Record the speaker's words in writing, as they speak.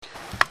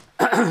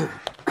Okay,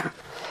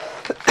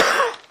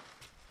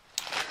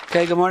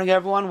 good morning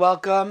everyone.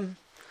 Welcome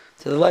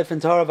to the Life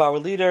and Torah of our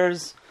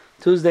leaders.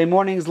 Tuesday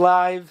mornings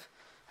live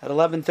at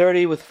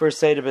 11:30 with First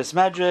Seder Beis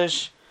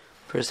Medrash.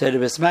 First Seder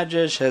Beis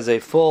Medrash has a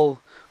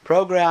full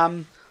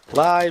program,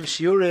 live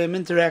shiurim,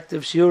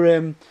 interactive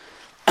shiurim.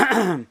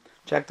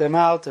 Check them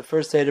out at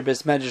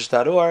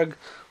firstsederbeismedrash.org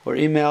or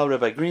email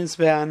Rabbi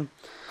Greenspan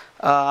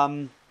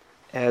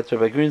at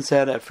Rabbi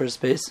Greenspan at First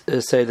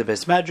Seder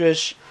Beis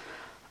Medrash.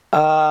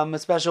 A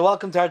special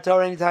welcome to our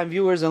Torah Anytime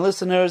viewers and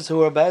listeners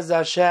who are Be'ez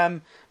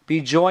Hashem be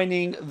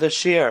joining the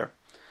shir.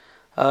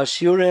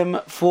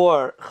 Shiurim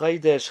for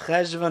Chodesh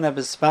Cheshvan have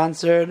been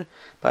sponsored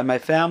by my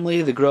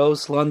family, the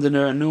Gross,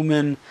 Londoner, and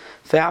Newman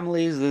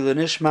families, Lila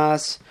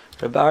Nishmas,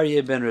 Reb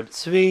Aryeh ben Reb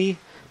Tzvi,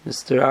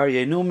 Mr.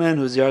 Aryeh Newman,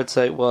 whose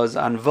yahrzeit was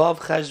on Vav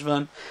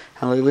Cheshvan,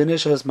 and Lila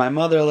Nishmas, my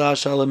mother, Allah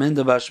Shalom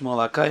Hinda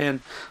Bashmol Akayan,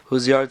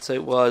 whose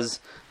yahrzeit was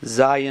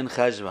Zayin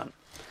Cheshvan.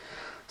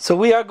 So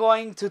we are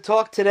going to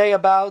talk today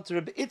about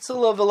Reb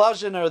Itzel of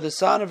Volozhiner, the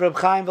son of Reb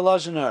Chaim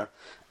Volozhiner.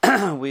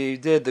 We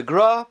did the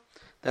Gra,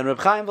 then Reb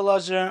Chaim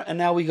Volozhiner, and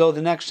now we go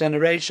the next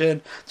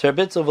generation to Reb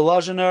Itzel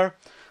Volozhiner,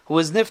 who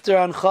was nifter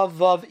on Chav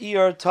Vav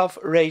Iyar Taf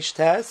Reish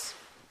Tes.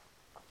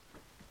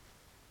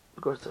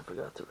 Of course, I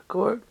forgot to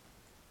record.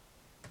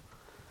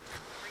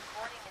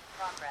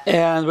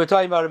 And we're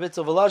talking about Reb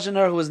Itzel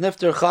Volozhiner, who was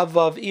nifter Chav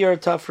Vav Iyar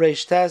Taf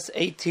Reish Tes,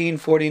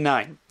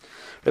 1849.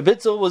 Reb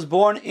Itzel was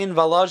born in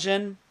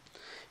Volozhin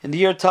in the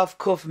year Taf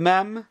Kuf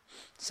Mem,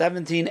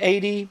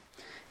 1780,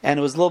 and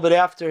it was a little bit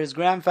after his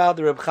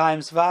grandfather, Reb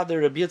Chaim's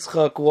father, Reb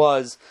Yitzchak,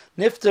 was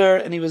nifter,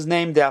 and he was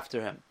named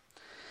after him.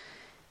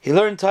 He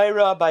learned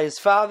Torah by his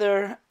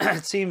father,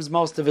 it seems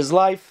most of his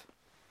life.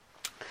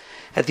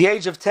 At the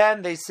age of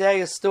 10, they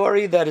say a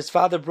story that his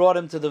father brought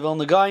him to the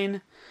Vilna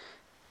Gaon,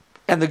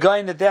 and the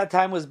Gaon at that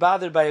time was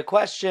bothered by a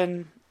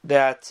question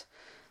that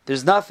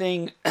there's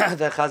nothing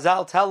that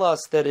Chazal tell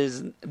us that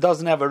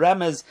doesn't have a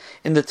remez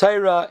in the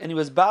Torah, and he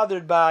was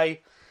bothered by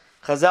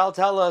Chazal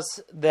tell us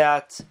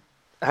that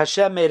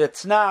Hashem made a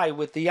t'nai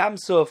with the Yam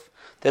Suf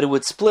that it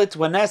would split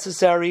when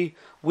necessary.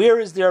 Where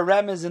is there a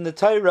remez in the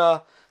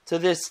Torah to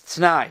this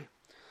t'nai?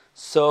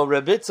 So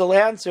Reb Itzel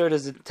answered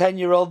as a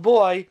 10-year-old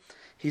boy.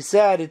 He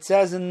said, it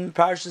says in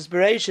Parshas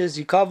Bereishis,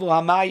 Yikavu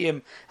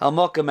hamayim el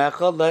mokem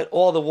echad, let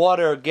all the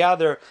water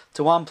gather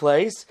to one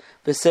place,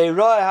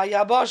 v'seiroi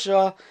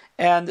hayabasha,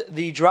 and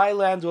the dry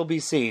land will be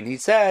seen. He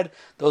said,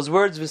 those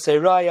words,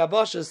 v'seiroi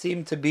hayabasha,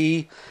 seem to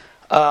be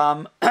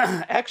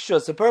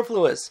extra,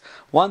 superfluous.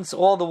 Once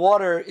all the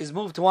water is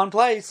moved to one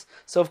place,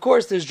 so of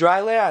course there's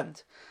dry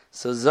land.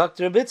 So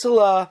Zakt Reb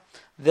Itzel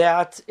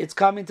that it's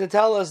coming to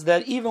tell us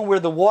that even where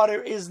the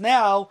water is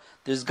now,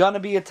 there's going to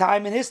be a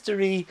time in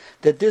history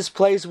that this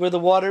place where the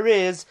water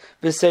is,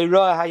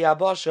 v'seiroi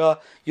hayabasha,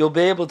 you'll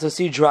be able to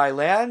see dry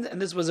land,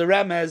 and this was a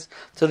remez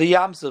to the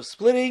Yam Suf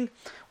splitting.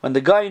 When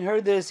the guy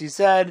heard this, he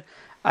said,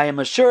 I am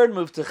assured,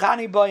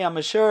 Muftachani boy, I'm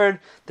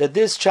assured that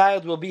this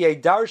child will be a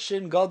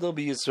darshan gadol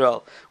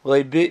b'Yisrael,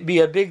 will be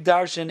a big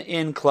darshan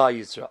in Klal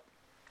Yisrael.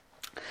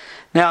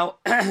 Now,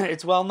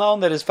 it's well known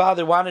that his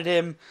father wanted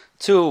him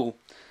to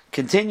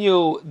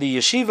continue the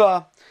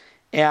yeshiva,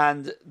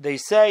 and they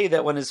say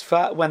that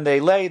when they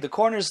lay the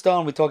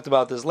cornerstone, we talked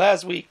about this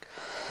last week,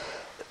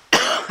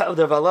 of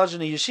the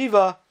Volozhiner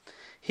yeshiva,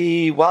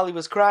 while he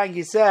was crying,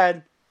 he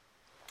said,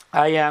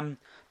 I am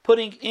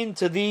putting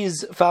into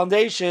these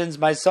foundations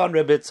my son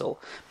Reb Itzel,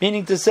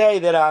 meaning to say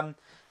that I'm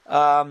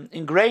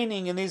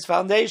ingraining in these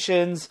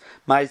foundations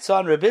my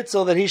son Reb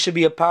Itzel, that he should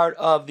be a part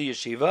of the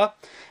yeshiva.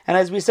 And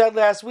as we said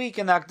last week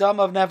in the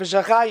Akdama of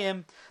Nefesh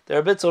HaChaim, the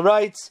Reb Itzel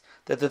writes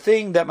that the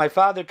thing that my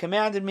father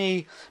commanded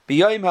me,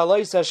 b'yoyim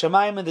halois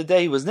hashamayim, in the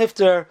day he was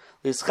nifter,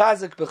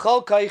 l'schazik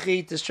b'chol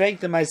kaichi, to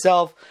strengthen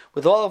myself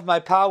with all of my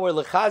power,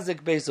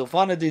 l'chazik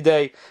b'sofana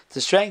diday, to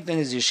strengthen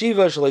his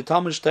yeshiva, shalei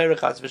tamush Torah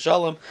chas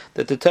v'shalom,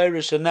 that the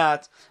Torah should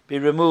not be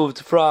removed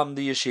from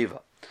the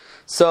yeshiva.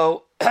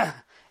 So,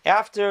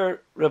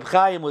 after Reb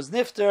Chaim was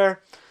nifter,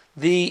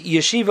 the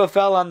yeshiva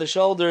fell on the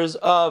shoulders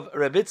of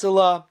Reb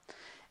Itzel,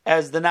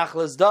 as the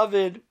Nachlas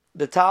David,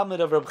 the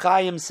Talmud of Reb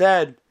Chaim,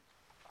 said,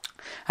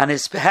 and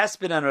his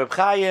hesped and Reb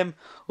Chaim,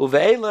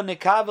 uve'ela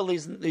nekavel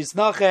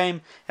lisnachem,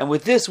 and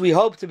with this we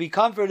hope to be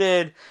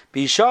comforted.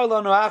 B'yishar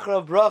lanu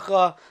achrav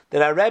bracha,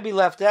 that our Rebbe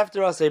left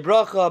after us a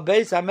bracha.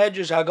 Beis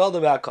hamedrash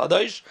haggadah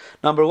v'hakadosh.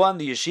 Number one,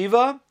 the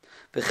yeshiva.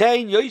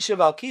 V'chein yoshev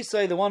al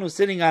kisei, the one who's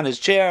sitting on his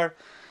chair.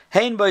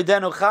 Hein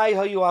boydenu chai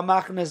hayu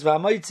amachnes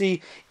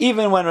v'amoitzi.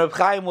 Even when Reb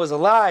Chaim was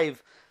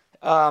alive,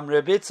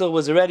 Reb Itzel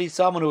was already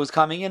someone who was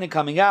coming in and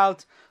coming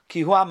out.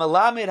 He was the one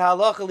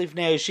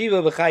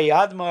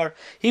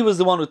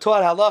who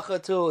taught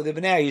halacha to the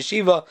Bnei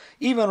Yeshiva,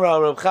 even while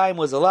Reb Chaim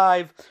was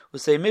alive. We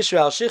say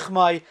Mishra al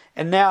Shichmai,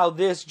 and now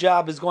this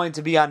job is going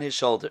to be on his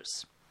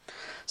shoulders.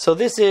 So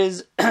this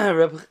is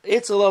Reb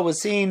Itzel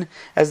was seen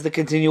as the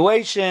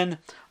continuation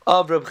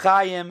of Reb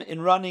Chaim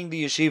in running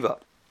the yeshiva.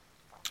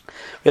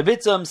 Reb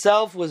Itzel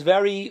himself was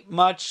very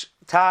much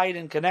tied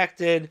and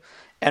connected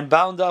and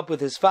bound up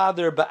with his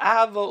father,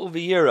 Ba'ava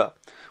Uviyira,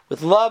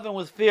 with love and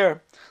with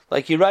fear.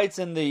 Like he writes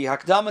in the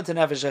Hakdama to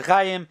Nefesh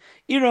HaChaim,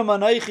 Ira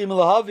manaychim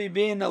lahavi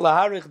bin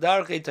laharich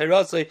darchei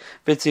teirasei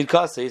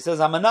v'tzidkasei. He says,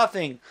 I'm a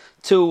nothing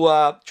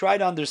to try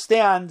to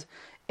understand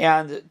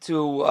and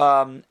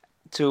to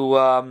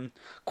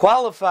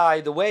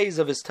qualify the ways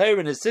of his Torah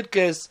and his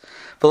Tzidkes.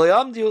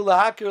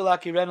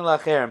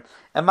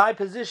 And my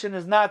position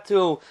is not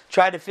to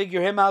try to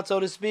figure him out,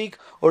 so to speak,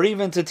 or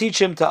even to teach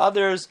him to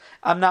others.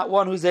 I'm not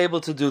one who's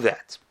able to do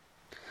that.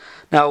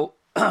 Now,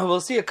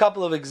 we'll see a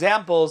couple of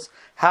examples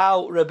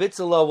how Reb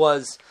Itzela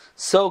was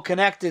so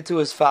connected to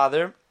his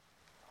father.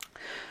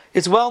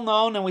 It's well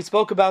known, and we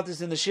spoke about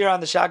this in the Shir on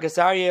the Shagas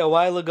Aryeh a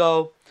while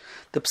ago.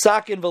 The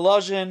Psak in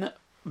Volozhin,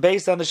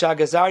 based on the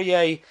Shagas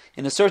Aryeh,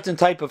 in a certain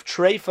type of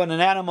treif on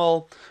an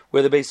animal,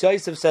 where the Beis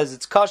Yosef says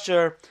it's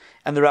kosher,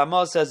 and the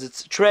Ramah says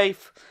it's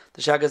treif.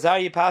 The Shagas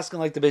Aryeh paskin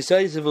like the Beis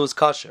Yosef was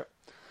kosher.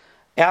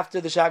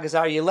 After the Shagas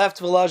Aryeh left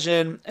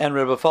Volozhin, and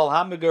Rebbe Fal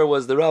Hamburger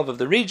was the Rav of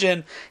the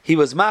region, he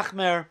was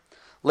machmer.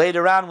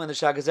 Later on, when the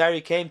Shagas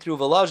Aryeh came through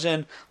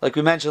Volozhin, like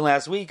we mentioned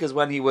last week, is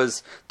when he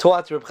was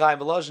taught to Reb Chaim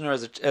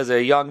Volozhiner as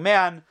a young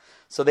man.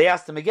 So they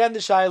asked him again the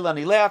Shaila, and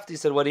he laughed. He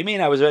said, "What do you mean?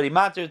 I was already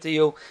matter to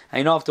you, and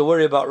you don't have to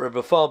worry about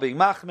Reb Fal being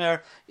machmer.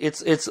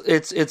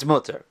 It's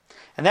mutter."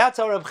 And that's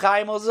how Reb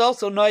Chaim was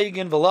also noyig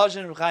in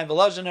Volozhin, Reb Chaim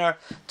Volozhiner,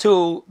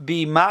 to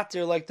be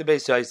matter like the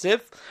Beis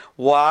Yosef.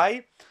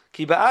 Why?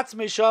 Ki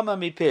ba'atzmei shama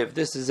mipiv.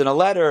 This is in a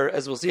letter,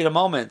 as we'll see in a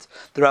moment.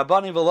 The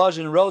Rabbani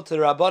Volozhin wrote to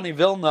the Rabbani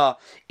Vilna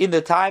in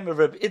the time of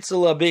Reb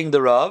Itzela being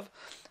the Rav.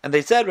 And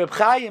they said Reb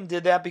Chaim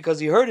did that because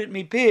he heard it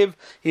mipiv,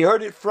 he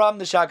heard it from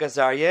the Shagas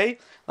Aryeh.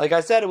 Like I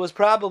said, it was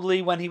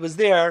probably when he was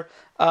there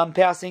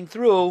passing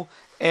through,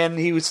 and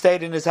he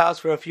stayed in his house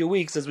for a few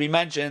weeks, as we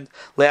mentioned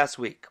last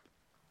week.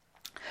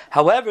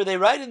 However, they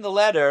write in the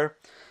letter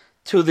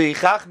to the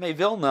Chachmei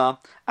Vilna,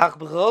 that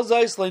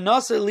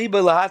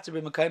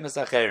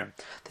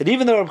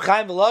even though Reb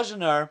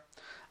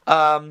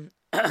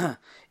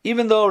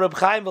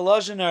Chaim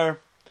Volozhiner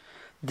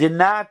did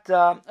not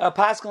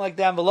paskin like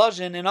Dan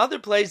Volozhin, in other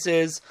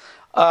places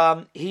he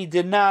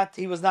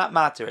was not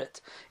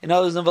materit. In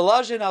other words, in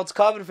Volozhin, now it's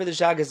covered for the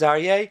Shagas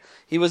Aryeh,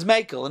 he was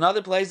mekel. In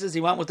other places,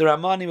 he went with the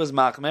Ramon, he was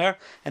machmer.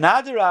 And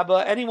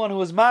Adarabba, anyone who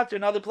was mater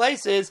in other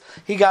places,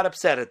 he got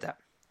upset at them.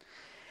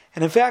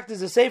 And in fact,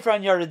 there's a sefer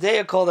on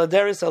Yeridea called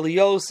Aderes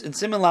Aliyos in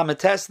Siman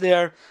Lametes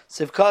there,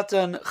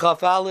 Sivkatan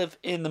Chaf Aleph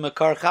in the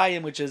Mekar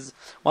Chaim, which is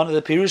one of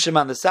the Pirushim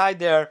on the side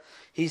there.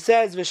 He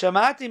says,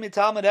 "V'shamati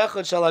mitalmid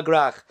echad shel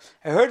agrach."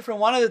 I heard from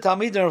one of the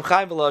Talmidim of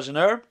Chaim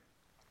Volozhiner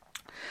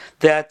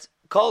that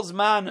Kol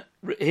Zman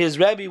his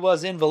Rebbe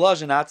was in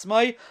Volozhin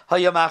Atzmai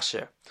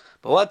Hayamachsher.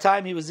 But what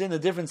time he was in a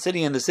different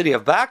city, in the city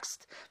of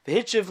Bakst,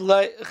 V'hitchiv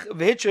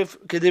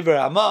Kediver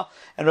Ramah,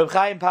 and Reb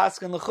Chaim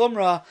Paskin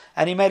L'chumra,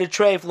 and he made a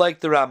treif like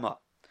the Ramah.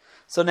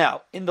 So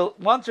now,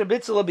 once Reb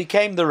Itzela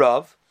became the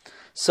Rav,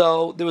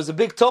 so there was a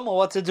big tumult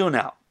what to do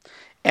now.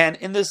 And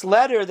in this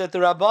letter that the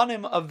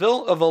Rabbanim of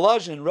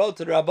Volozhin wrote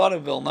to the Rabbanim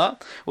of Vilna,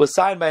 was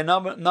signed by a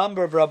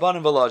number of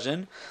Rabbanim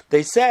Volozhin,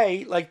 they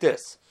say like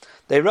this.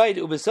 They write,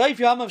 Ubesayf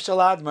Yamav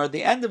Shaladmar, at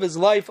the end of his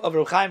life of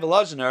Reb Chaim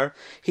Volozhiner,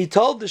 he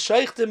told the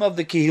Sheikhtim of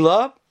the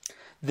Kihila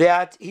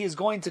that he is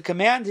going to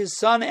command his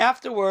son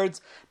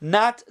afterwards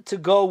not to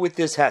go with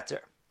this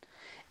heter.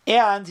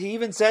 And he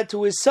even said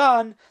to his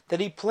son that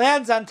he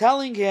plans on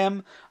telling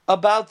him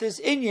about this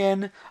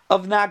inyan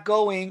of not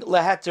going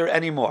leheter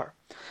anymore.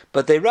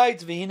 But they write,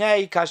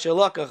 V'hinei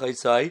kashelaka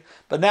chaysai,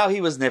 but now he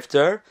was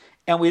nifter,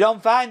 and we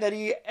don't find that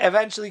he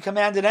eventually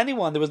commanded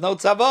anyone. There was no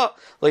tzava.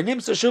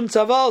 Le'nimsa shum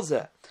tzava al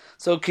zeh.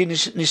 So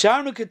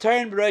nisharnu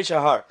k'terin b'reish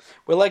hahar.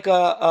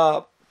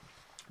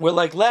 We're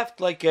left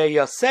like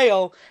a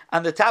sail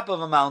on the top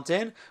of a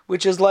mountain,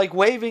 which is like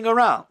waving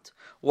around.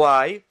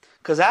 Why?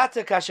 Because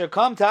ata kasher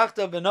kam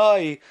tachta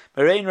b'noi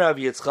merein Rav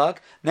Yitzchak.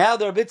 Now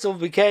the Reb Itzela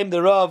became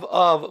the Rav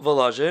of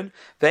Volozhin.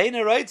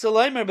 Ve'ena reitzel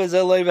leimer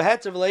bezel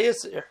le'veheter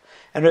v'le'yisir.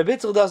 And Reb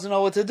Itzela doesn't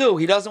know what to do.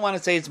 He doesn't want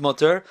to say it's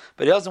mutter,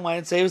 but he doesn't want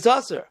to say it's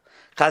aser.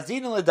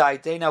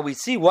 Now we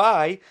see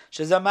why,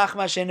 because he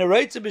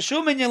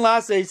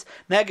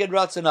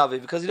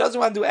doesn't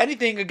want to do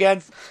anything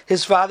against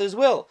his father's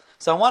will.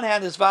 So on one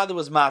hand, his father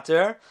was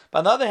mater, but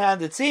on the other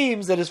hand, it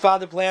seems that his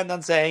father planned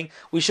on saying,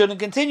 we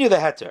shouldn't continue the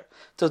heter.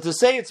 So to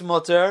say it's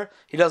mutter,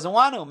 he doesn't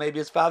want to. Maybe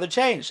his father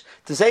changed.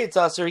 To say it's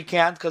aser, he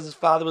can't, because his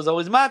father was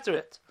always mater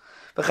it.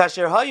 And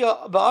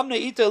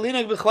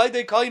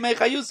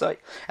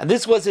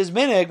this was his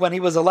minig when he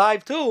was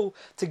alive too,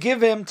 to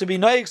give him, to be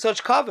noig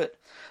such covet.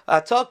 Now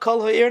the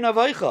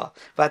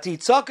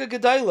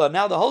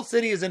whole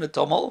city is in a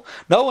tumult.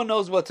 No one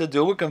knows what to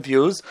do. We're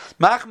confused.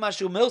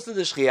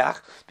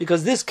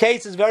 Because this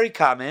case is very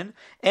common,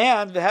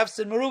 and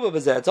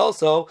it's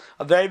also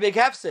a very big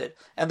hefsid.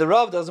 And the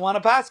Rav doesn't want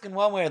to pass in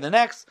one way or the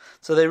next.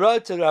 So they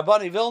wrote to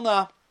Rabbani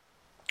Vilna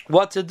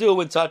what to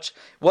do and such,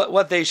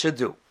 what they should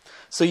do.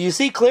 So you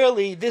see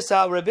clearly this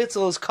how Reb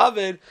Itzela is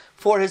covered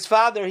for his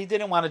father. He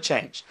didn't want to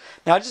change.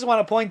 Now I just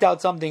want to point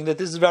out something that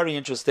this is very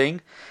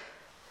interesting.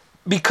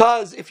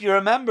 Because if you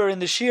remember in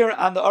the shir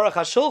on the Aruch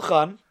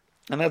HaShulchan,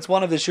 and that's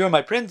one of the shirim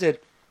I printed,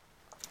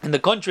 in the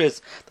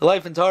countries, the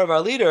life and Torah of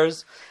our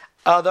leaders,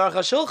 the Aruch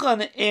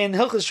HaShulchan in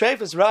Hilchos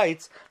Shreifus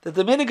writes that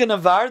the minhag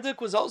of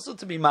Vardik was also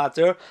to be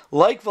matter,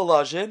 like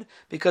Volozhin,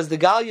 because the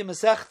Galia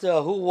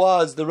Masechta, who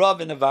was the Rav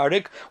in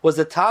Vardik, was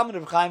a Talmud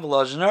of Chaim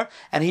Volozhiner,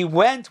 and he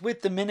went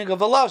with the minhag of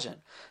Volozhin.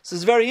 So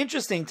it's very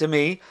interesting to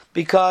me,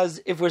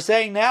 because if we're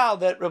saying now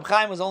that Reb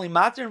Chaim was only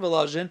matter in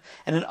Volozhin,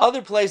 and in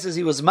other places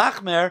he was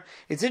machmer,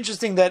 it's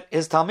interesting that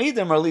his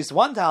Talmidim, or at least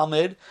one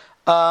Talmud,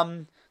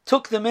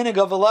 took the minhag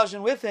of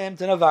Volozhin with him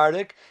to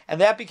Navardik,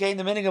 and that became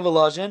the minhag of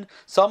Volozhin,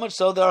 so much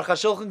so that Aruch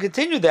HaShulchan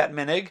continued that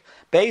minhag,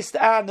 based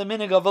on the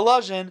minhag of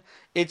Volozhin.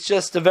 It's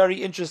just a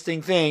very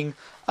interesting thing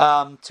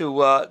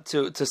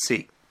to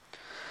see.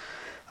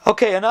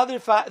 Okay, another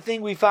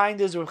thing we find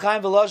is Reb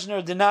Chaim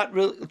Volozhiner did not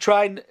really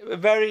try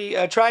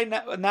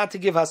not to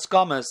give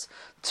haskamas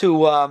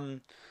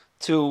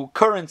to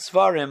current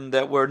svarim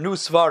that were new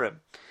svarim,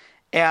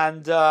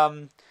 and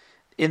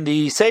in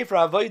the Sefer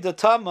Avodah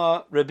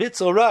Tama, Reb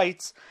Itzel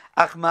writes,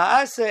 Ach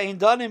ma'aseh ein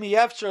danim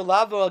yefsher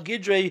lavo al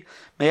gidrei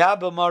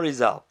me'aba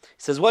marizal. He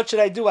says, what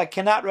should I do? I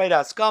cannot write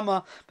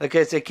askama,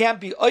 because it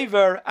can't be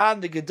over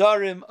on the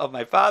gedarim of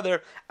my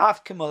father,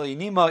 af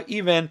k'malinima,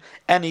 even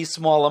any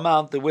small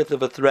amount, the width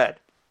of a thread.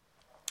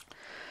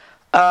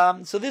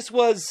 So this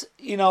was,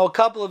 a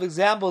couple of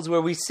examples where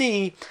we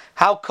see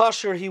how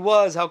kosher he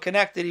was, how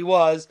connected he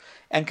was,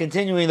 and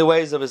continuing the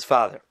ways of his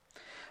father.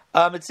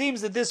 It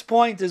seems that this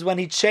point is when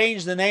he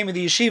changed the name of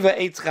the yeshiva,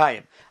 Eitz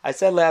Chaim. I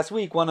said last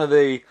week, I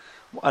don't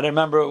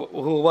remember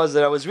who it was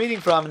that I was reading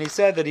from, and he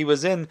said that he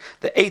was in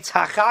the Eitz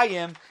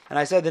HaChaim, and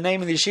I said the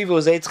name of the yeshiva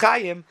was Eitz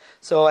Chaim.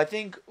 So I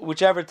think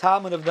whichever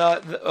Talmud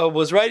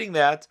was writing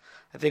that,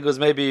 I think it was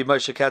maybe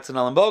Moshe Katz and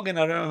Alan Bogan,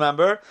 I don't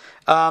remember.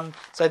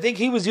 So I think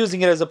he was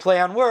using it as a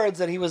play on words,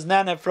 that he was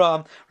nana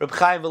from Reb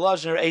Chaim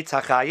Volozhiner, Eitz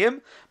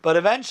HaChaim, but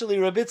eventually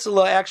Reb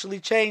Itzela actually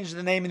changed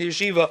the name of the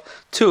yeshiva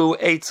to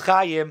Eitz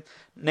Chaim,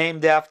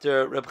 named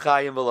after Reb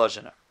Chaim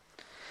Volozhiner.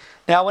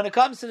 Now, when it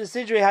comes to the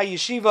Sidrei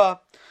HaYeshiva,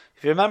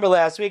 if you remember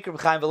last week,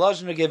 Reb Chaim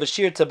Volozhiner gave a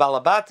shir to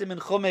Balabatim in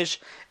Chumash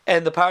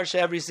and the Parsha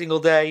every single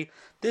day.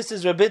 This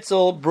is Reb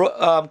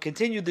Itzel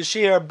continued the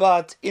shir,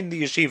 but in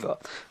the yeshiva.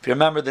 If you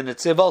remember, the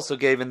Netziv also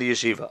gave in the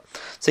yeshiva.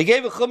 So he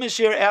gave a Chumash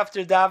shir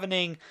after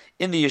davening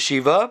in the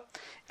yeshiva,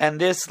 and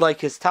this,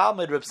 like his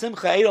Talmud, Reb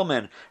Simcha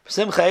Edelman. Reb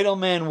Simcha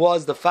Edelman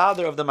was the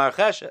father of the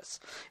Marcheshes.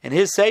 In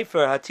his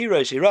Sefer,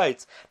 Hatirosh, he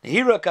writes,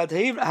 Nehira kat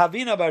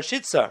Havina bar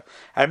Shitzar.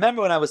 I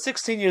remember when I was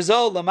 16 years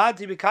old,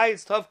 Lamadi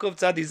b'kayitz Tov Kuf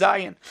Tzadi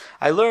Zayin.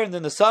 I learned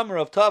in the summer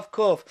of Tov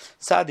Kuf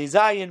Tzadi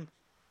Zayin,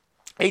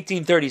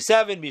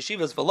 1837,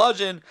 B'Yeshivas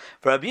Volozhin,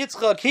 for Rabbi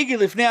Yitzchak, Higi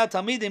Lifnei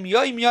Talmidim,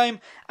 Yoim,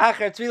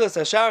 Achar Tvilas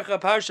Hasharcha,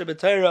 Parsha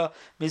B'Torah,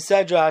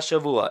 Misedra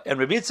HaShavua. And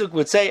Rabbi Yitzchak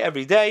would say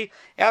every day,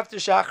 after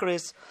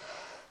Shacharis,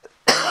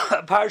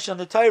 Parsha on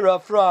the Torah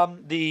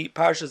from the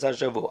Parshas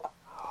HaShavua.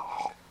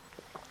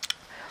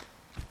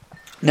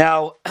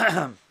 Now,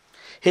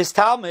 his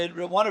Talmud,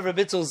 one of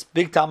Rabbi Itzel's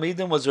big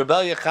Talmidim was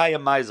Rabbi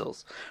Eliechaim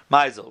Meisel.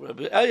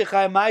 Rabbi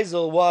Eliechaim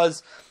Meisel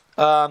was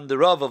the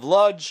Rav of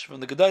Lodz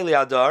from the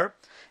Gedolei Adar.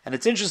 And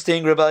it's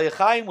interesting, Rabbi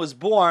Eliechaim was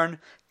born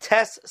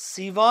Tes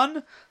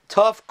Sivan,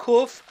 Tov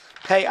Kuf,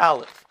 Pei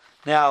Aleph.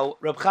 Now,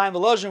 Reb Chaim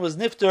Volozhin was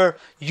nifter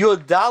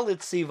Yud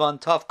Dalit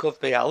Sivan Tov Kuf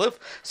Pei Aleph,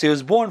 so he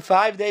was born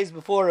 5 days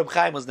before Reb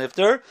Chaim was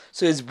nifter,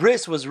 so his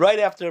bris was right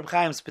after Reb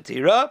Chaim's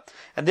Petira,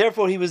 and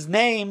therefore he was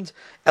named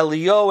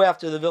Elio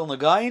after the Vilna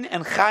Gaon,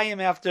 and Chaim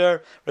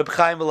after Reb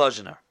Chaim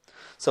Volozhiner.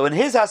 So in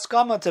his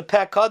Haskama to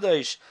Peh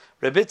Kadosh,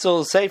 Reb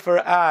Itzel's Sefer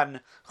on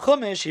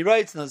Chumash, he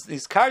writes,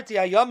 Nizkarti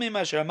hayomim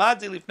asher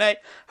amadi lifnei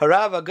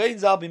harav hagoyin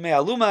zal bimei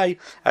alumai.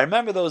 I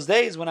remember those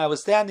days when I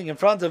was standing in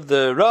front of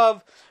the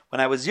Rav, when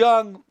I was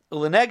young,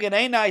 ulenegen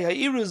einai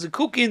ha'iru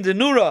zekukin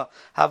denura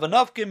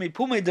havanofkim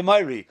mipumei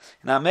demairi,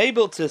 and I'm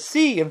able to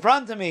see in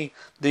front of me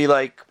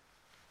the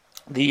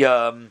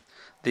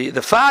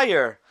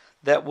fire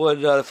that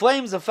would the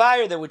flames of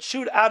fire that would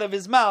shoot out of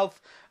his mouth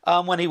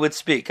when he would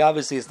speak.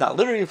 Obviously, it's not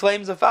literally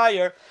flames of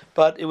fire,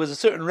 but it was a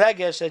certain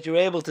regesh that you were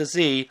able to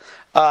see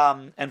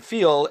and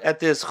feel at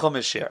this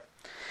Chumash shir.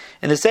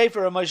 In the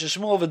Sefer of Moshe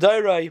Shmuel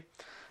V'Dairai,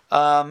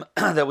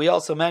 that we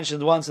also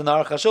mentioned once in the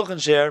Aruch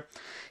HaShulchan shir,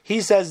 he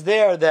says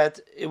there that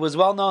it was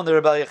well known that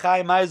Rabbi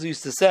Eliechaim Meisel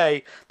used to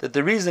say that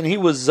the reason he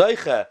was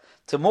Zoicha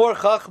to more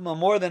Chachma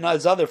more than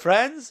his other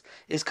friends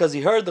is because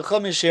he heard the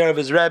Chumash shir of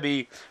his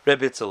Rebbe,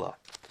 Reb Itzela.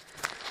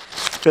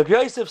 Reb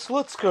Yosef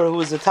Slutzker, who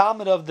is a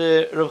Talmud of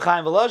the Reb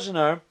Chaim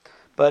Volozhiner,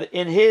 but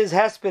in his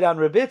Hesped on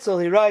Reb Itzel,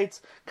 he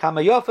writes,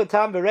 Kama yofa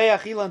tam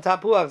b'reach ilan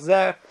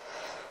tapuach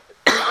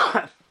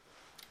zeh.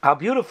 How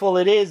beautiful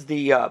it is,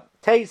 the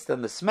taste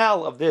and the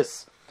smell of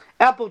this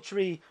apple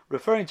tree,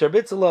 referring to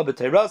Reb Itzela,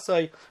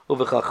 b'teirasai,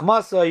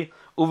 uv'chachmasai,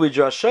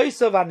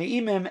 uv'drashaisav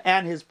ani'imim,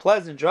 and his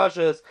pleasant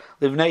drashas,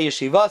 livnei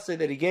yeshivasai,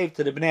 that he gave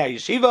to the Bnei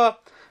Yeshiva,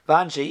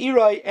 V'anshe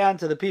Irai, and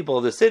to the people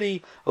of the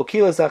city,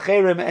 Okilas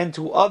Acherim, and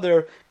to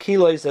other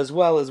kilos as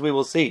well, as we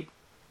will see.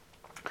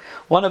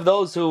 One of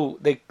those who,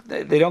 they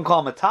don't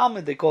call him a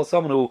Talmud, they call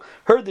someone who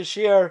heard the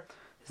shir,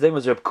 His name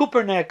was Reb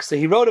Kupernik, so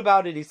he wrote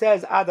about it. He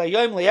says, Ad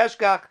hayom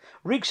le'eshkach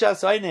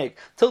rikshas einig.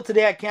 Till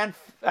today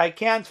I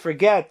can't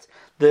forget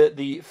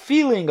the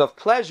feeling of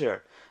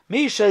pleasure.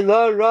 Someone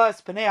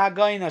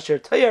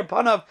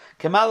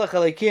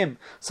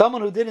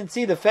who didn't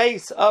see the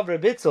face of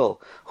Reb Itzel,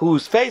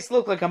 whose face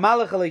looked like a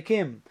Malach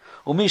Alekim.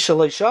 And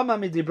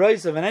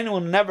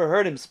anyone who never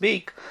heard him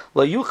speak,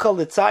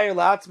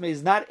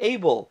 is not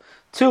able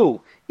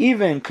to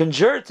even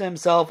conjure to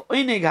himself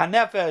the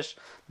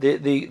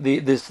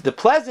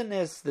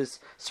pleasantness, this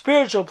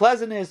spiritual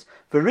pleasantness,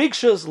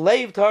 v'rikshus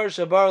leiv tar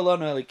shabar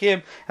lanu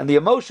elikim, and the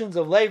emotions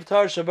of leiv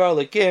tar shabar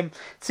elikim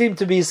seem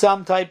to be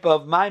some type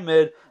of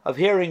maimed of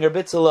hearing Reb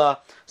Itzela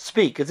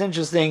speak. It's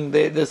interesting,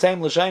 the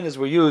same lashonos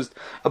were used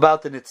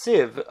about the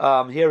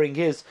Nitziv, hearing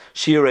his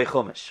Shiurei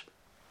Chumash.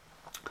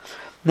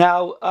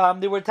 Now,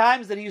 there were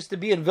times that he used to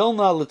be in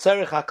Vilna,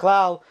 L'tzerich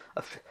HaKlal,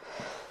 a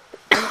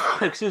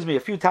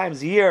few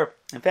times a year.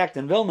 In fact,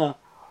 in Vilna,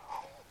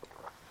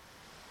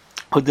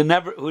 who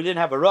didn't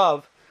have a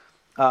Rav,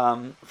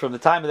 from the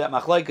time of that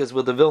Machlaikas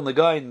with the Vilna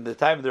Gaon, the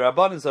time of the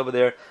Rabbanim over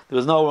there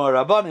was no more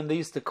Rabbanim. They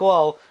used to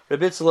call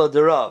Reb Itzela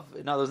the Rav.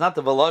 No, there's not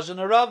the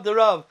Volozhin Rav, the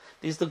Rav.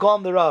 They used to call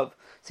him the Rav.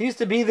 So he used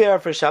to be there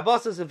for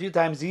Shabbos a few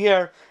times a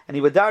year, and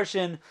he would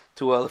darshan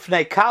to a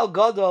Fnei Kal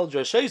Gadol,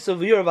 Drashos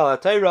V'Yur Al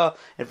HaTorah,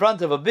 in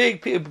front of a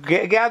big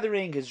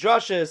gathering, his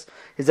drashes,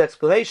 his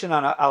explanation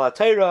on Al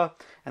HaTorah,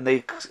 and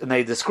they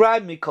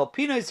describe me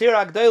Kalpino Sir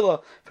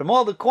Agdela, from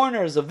all the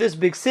corners of this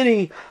big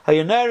city,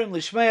 Hayonarim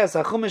Lishmeas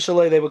HaChumash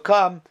Shalei, they would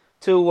come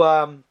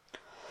to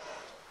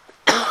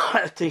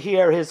to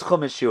hear his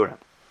Chumash Shurim.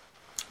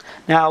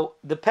 Now,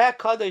 the Pek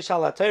Kadosh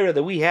Al HaTorah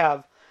that we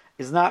have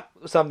is not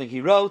something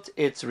he wrote.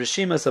 It's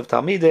Rishimas of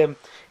Talmidim.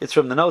 It's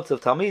from the notes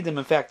of Talmidim.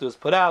 In fact, it was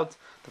put out.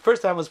 The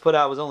first time it was put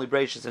out was only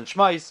Breishis and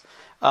Shmais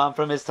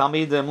from his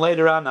Talmidim.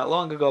 Later on, not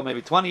long ago,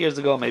 maybe 20 years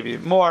ago, maybe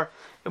more.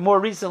 And more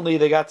recently,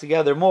 they got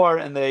together more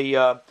and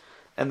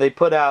they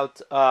put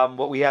out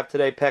what we have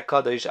today, Pek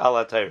Kadosh Al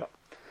HaTorah.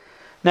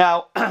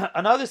 Now,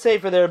 another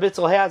sefer that Reb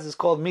Itzel has is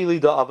called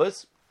Mili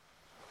Da'avos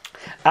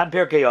and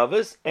Pirkei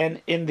Avos,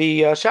 and in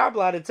the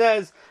Sharblad it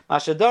says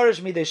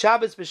Mashadarish Midei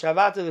Shabbos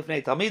b'Shavata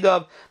Lifnei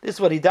Talmidav. This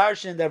is what he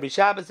darshaned every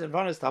Shabbos in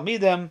front of his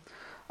Talmidim,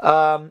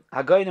 Hagoyim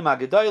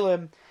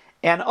Hagedolim,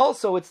 and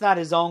also it's not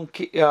his own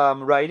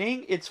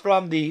writing. It's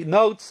from the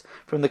notes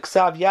from the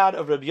Ksav Yad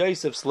of Rabbi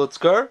Yosef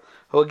Slutzker,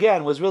 who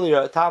again was really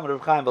a Talmud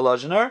of Chaim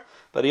Volozhiner,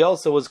 but he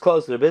also was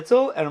close to Reb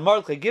Itzel, and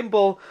Mordechai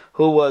Gimbel,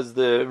 who was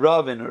the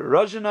Rav in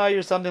Rozhenai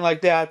or something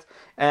like that,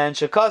 and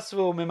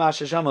Shekasvu Mimash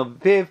Hashem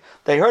Piv,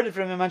 they heard it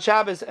from him on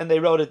Shabbos and they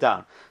wrote it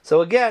down.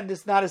 So again,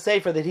 this is not a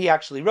sefer that he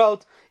actually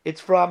wrote, it's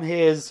from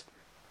his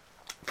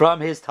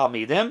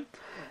Talmidim.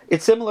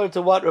 It's similar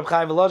to what Reb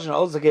Chaim Volozhiner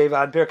also gave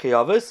on Pirkei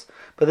Avos,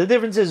 but the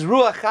difference is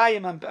Ruach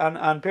Chaim on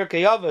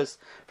Pirkei Avos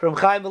from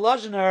Chaim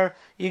Volozhiner,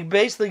 you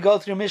basically go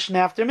through Mishnah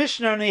after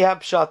Mishnah and you have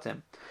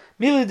Pshatim.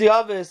 Mili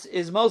Diavis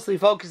is mostly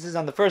focuses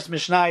on the first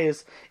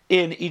Mishnayos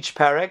in each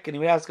parak, and he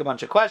would ask a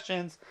bunch of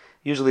questions,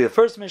 usually the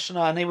first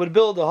Mishnah, and he would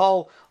build a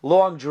whole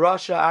long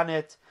drasha on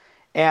it.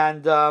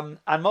 And on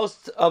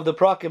most of the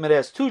prakim, it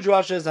has two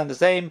drashas on the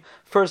same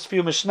first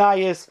few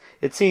Mishnayos.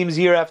 It seems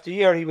year after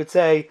year he would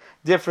say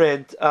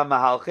different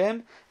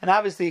mahalchim, and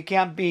obviously it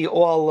can't be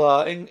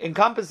all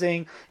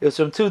encompassing. It was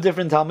from two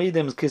different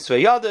Talmidim,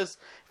 Kisvei Yadis,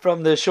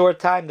 from the short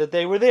time that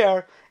they were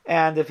there.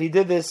 And if he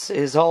did this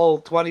his whole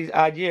 20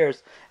 odd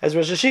years as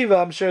Rosh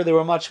Hashiva, I'm sure there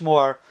were much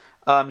more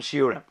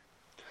shiurim.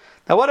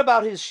 Now, what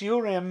about his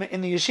shiurim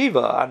in the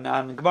yeshiva on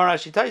Gemara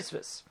Rashi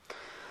Tosfos?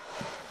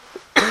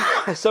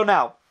 So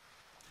now,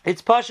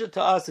 it's pasha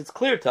to us, it's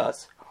clear to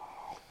us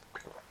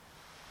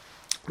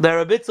that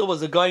Reb Itzel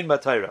was a goyin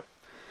b'Torah.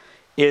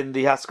 In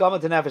the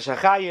Haskama to Nefesh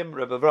HaChaim,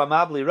 Reb Avraham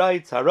Abli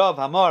writes, Harav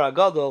Hamar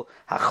HaGadol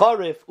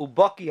HaCharif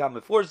Ubaki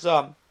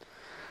HaMefursam.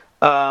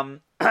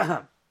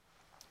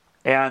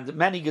 And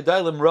many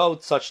Gedolim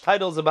wrote such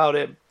titles about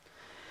him.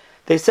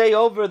 They say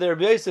over there,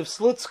 Rabbi Yosef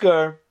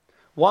Slutzker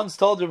once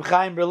told Reb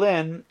Chaim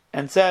Berlin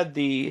and said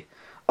the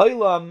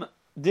Olam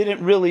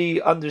didn't really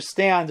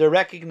understand or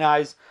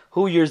recognize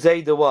who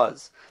Yerzeda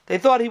was. They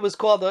thought he was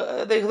called.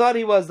 They thought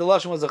he was the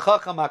lashon was a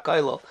chacham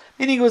hakailo,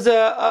 meaning he was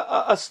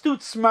a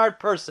astute, smart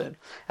person,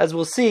 as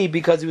we'll see,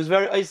 because he was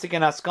very Isaac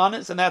and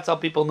Askanis, and that's how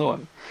people knew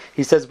him.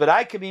 He says, but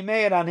I could be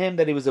made on him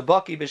that he was a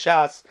baki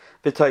b'shas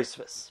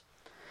b'toisvis.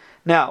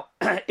 Now,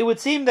 it would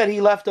seem that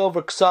he left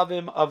over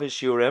ksavim of his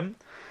shurim.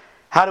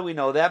 How do we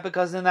know that?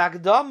 Because in the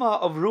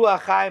Akdama of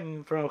Ruach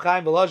Chaim from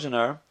Chaim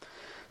Volozhiner,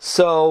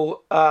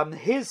 so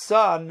his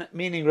son,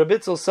 meaning Reb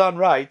Itzel's son,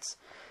 writes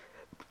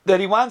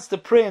that he wants to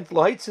print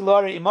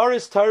Lohitzilari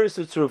Imaris Taurus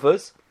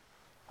Utrufas,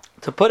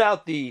 to put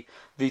out the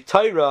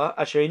Torah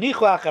Asher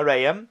Inichu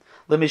Achareim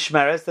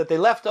Lemishmeres, that they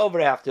left over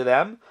after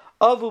them,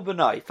 Avu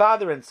Benai,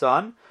 father and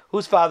son.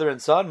 Whose father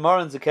and son?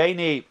 Moran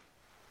Zakeni,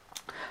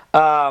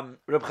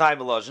 Reb Chaim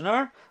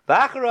Volozhiner,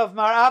 V'acharav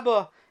Mar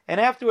Abba,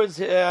 and afterwards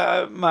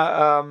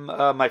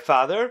my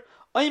father,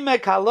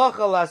 Oimek Halacha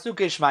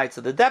La'asuke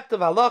Shmaitza, the depth of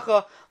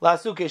Halacha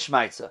La'asuke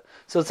Shmaitza.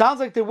 So it sounds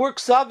like there were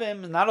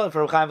ksavim, not only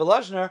from Reb Chaim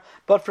Volozhiner,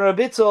 but from Reb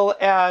Itzel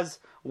as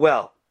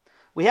well.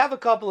 We have a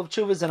couple of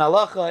tshuvas in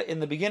halacha in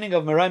the beginning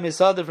of Meray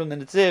Misadah from the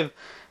Netziv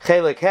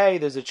Chelek Hey.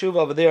 There's a tshuva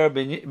over there,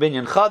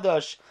 Binyan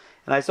Chadash,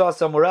 and I saw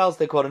somewhere else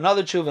they quote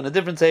another tshuva in a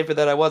different sefer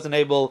that I wasn't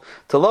able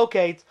to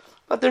locate.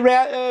 But there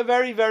are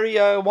very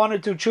one or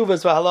two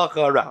tshuvas for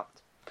halacha around.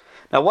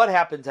 Now, what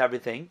happened to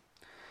everything?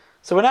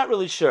 So we're not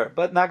really sure.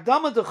 But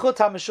Nagdama Dechut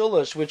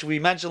HaMeshulash, which we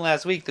mentioned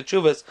last week, the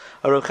tshuvas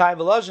of Reb Chaim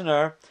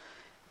Volozhiner,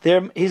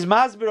 his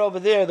masbir over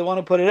there, the one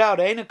who put it out,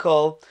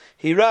 Einikol,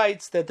 he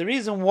writes that the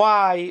reason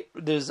why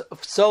there's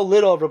so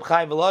little of Reb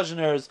Chaim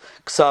Volozhiner's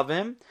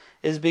ksavim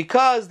is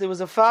because there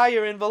was a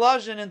fire in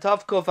Volozhin in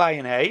Tavkuf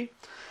Ayin Hey,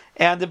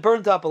 and it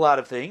burnt up a lot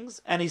of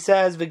things. And he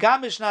says,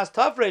 V'gam Mishnas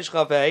Tav Reish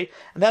Chavei,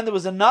 and then there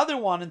was another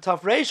one in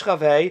Tav Reish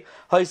Chavei,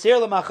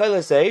 Hoysir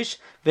L'Macheles Eish,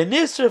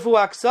 V'nisrefu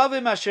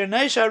Aksavim Asher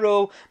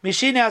Neisharu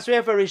Mishine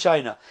Asrefa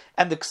Rishayna.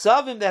 And the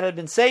ksavim that had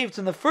been saved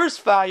in the first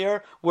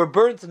fire were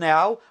burnt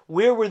now.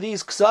 Where were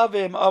these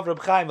ksavim of Reb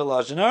Chaim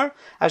Volozhiner?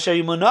 Asher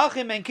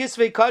Yimunachim En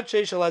Kisvei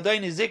Kodshei Shel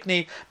Adoni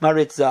Zikni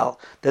Maritzal.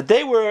 That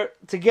they were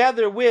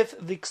together with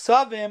the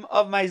ksavim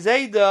of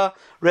Maizeda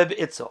Reb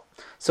Itzel.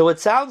 So it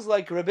sounds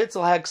like Reb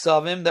Itzel had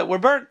ksavim that were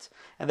burnt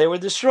and they were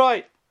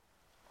destroyed.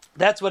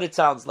 That's what it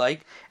sounds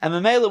like. And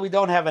Memela, we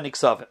don't have any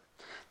ksavim.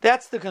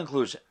 That's the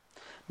conclusion.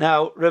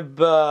 Now, Reb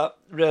Doiv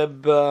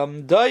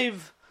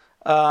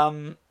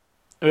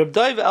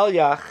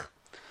Elyach,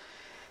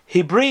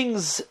 he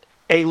brings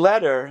a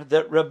letter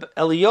that Reb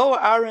Eliyahu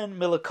Aaron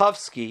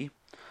Milikovsky,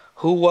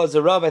 who was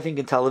a Rav, I think,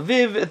 in Tel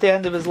Aviv at the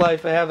end of his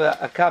life. I have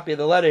a copy of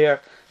the letter here.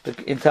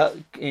 In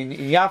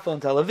Yafo in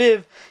Tel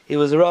Aviv, he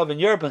was a Rav in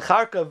Europe, in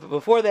Kharkov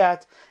before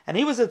that, and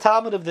he was a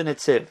Talmud of the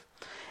Netziv.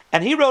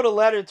 And he wrote a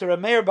letter to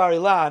Rameir Bar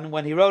Ilan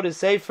when he wrote his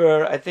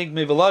sefer, I think,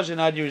 Mivolozhin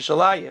Ad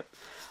Yerushalayim,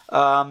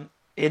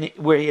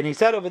 and he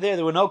said over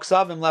there were no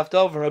ksavim left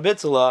over from Reb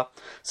Itzela,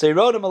 so he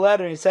wrote him a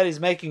letter and he said he's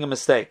making a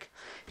mistake.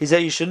 He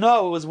said, you should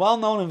know, it was well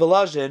known in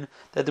Volozhin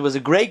that there was a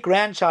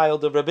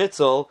great-grandchild of Reb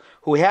Itzel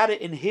who had it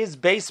in his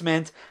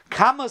basement,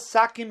 Kama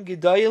Sakim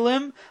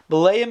Gedolim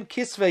Beleim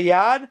Kisvei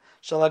Yad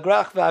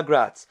Shalagrach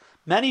V'Agratz.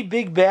 Many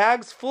big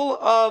bags full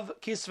of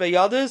Kisvei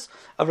Yadas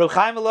of Reb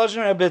Chaim Volozhin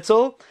and Reb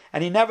Itzel,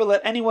 and he never let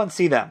anyone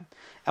see them.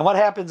 And what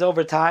happens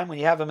over time when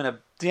you have them in a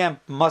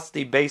damp,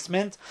 musty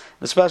basement,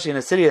 especially in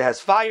a city that has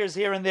fires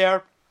here and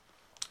there?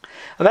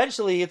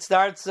 Eventually, it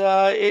starts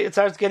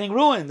getting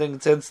ruined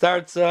and it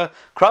starts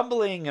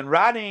crumbling and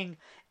rotting.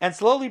 And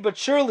slowly but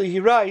surely, he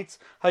writes,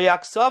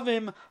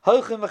 Hayaksavim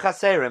holchim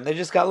v'chaserim. They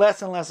just got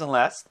less and less and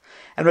less.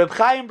 And Reb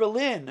Chaim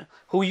Berlin,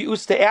 who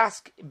used to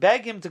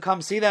beg him to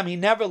come see them, he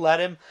never let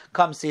him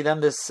come see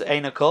them. This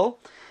Einikol.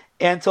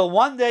 Until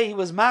one day he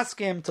was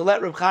masking to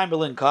let Reb Chaim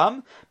Berlin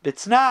come,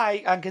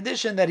 b'tnai, on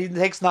condition that he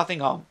takes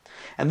nothing home.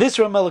 And this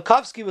Reb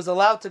Milikovsky was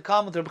allowed to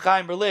come with Reb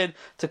Chaim Berlin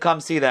to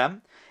come see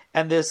them.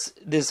 And this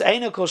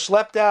Einikol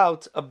schlepped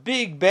out a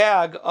big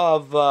bag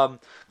of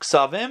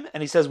ksavim,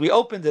 and he says, we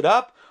opened it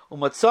up,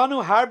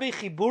 umatzanu harbe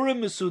chiburim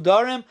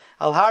musudarim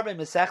al harbe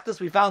mesechtes.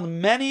 We found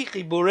many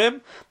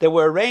chiburim that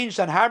were arranged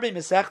on harbe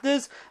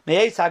mesechtes,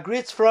 me'es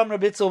hagritz from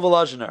Reb Itzel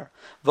Volozhiner.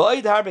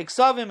 V'oid harbe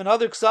ksavim and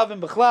other ksavim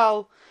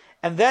b'chlal.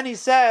 And then he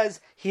says,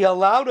 he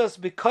allowed us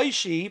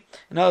b'koishi,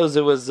 in other words,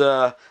 it was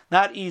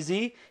not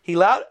easy, he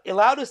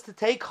allowed us to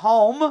take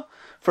home,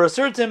 for a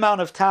certain amount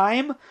of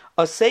time,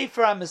 a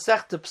Sefer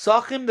HaMesechta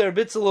Psachim that Reb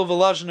Itzel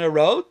Volozhiner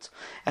wrote,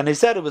 and he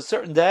said it was a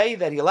certain day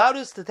that he allowed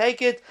us to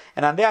take it,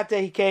 and on that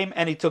day he came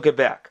and he took it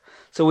back.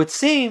 So it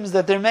seems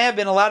that there may have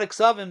been a lot of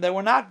ksavim that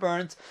were not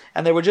burnt,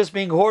 and they were just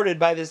being hoarded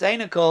by this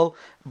Einikol,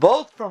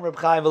 both from Reb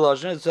Chaim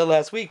Volozhiner, so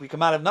last week we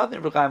come out of nothing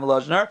from Reb Chaim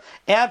Volozhiner,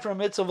 and from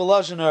Itzel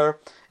Volozhiner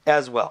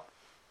as well.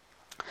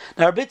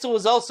 Now, Reb Itzel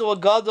was also a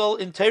gadol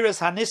in Teres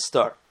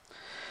Hanistar.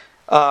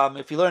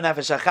 If you learn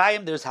Nefesh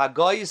HaChaim, there's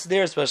Hagoyis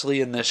there,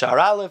 especially in the Shar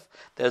Aleph.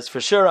 There's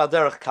for sure Al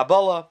Derech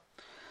Kabbalah.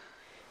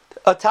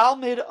 A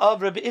Talmud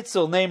of Reb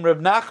Itzel named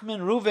Reb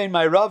Nachman Ruven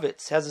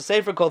Meirovitz has a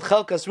sefer called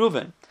Chelkas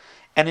Ruven.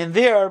 And in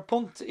there,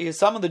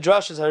 some of the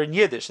drushes are in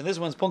Yiddish, and this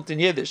one's punkt in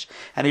Yiddish.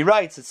 And he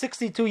writes that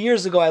 62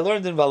 years ago I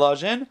learned in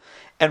Volozhin,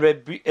 and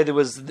there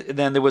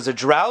was a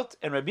drought,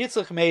 and Reb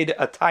Yitzchak made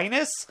a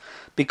tainus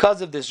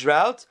because of this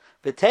drought.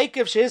 And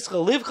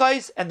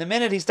the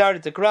minute he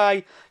started to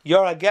cry,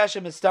 Yora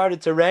Geshem, it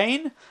started to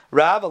rain.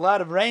 Rav, a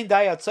lot of rain.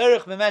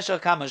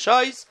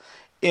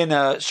 In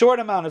a short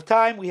amount of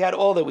time, we had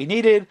all that we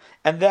needed,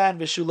 and then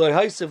Vishuloi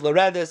Haisiv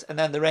Loredis, and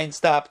then the rain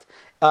stopped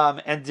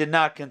and did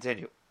not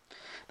continue.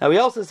 Now he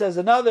also says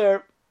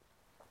another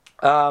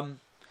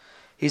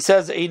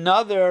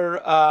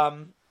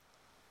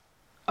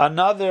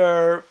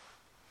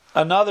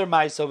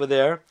mice over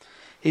there.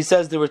 He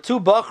says there were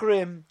two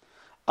Bachrim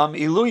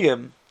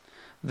Iluyim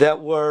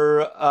that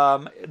were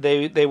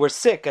they were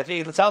sick. I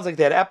think it sounds like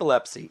they had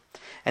epilepsy,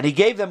 and he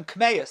gave them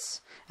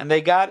kmeis, and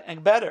they got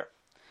better.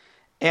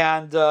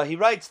 And he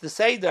writes the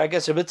Seder. I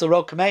guess Reb Itzel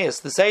wrote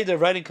kmeis. The Seder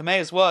of writing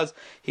kmeis was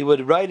he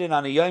would write it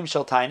on a yom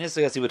shel tainis.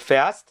 I guess he would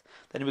fast.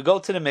 Then he would go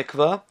to the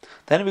mikveh.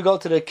 Then he would go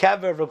to the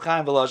kever of Reb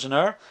Chaim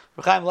Volozhiner.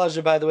 Reb Chaim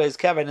Volozhiner, by the way, his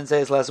kever, I didn't say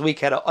this last week,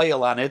 had an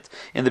oil on it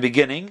in the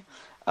beginning.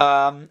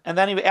 And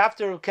then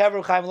after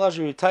Kever Chaim Volozhin,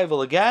 he would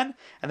taivel again,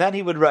 and then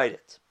he would write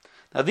it.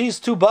 Now these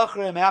two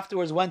Bachrim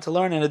afterwards went to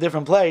learn in a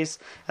different place,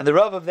 and the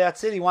Rav of that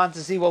city wanted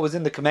to see what was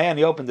in the Kameh, and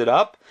he opened it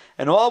up,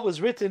 and all was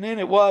written in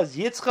it was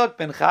Yitzchak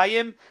ben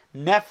Chaim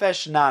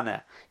Nefesh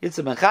Nana.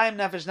 Yitzchak ben Chaim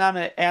Nefesh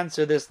Nana,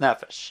 answer this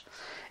Nefesh.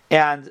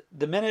 And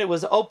the minute it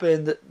was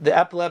opened, the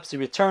epilepsy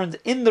returned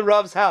in the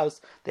Rav's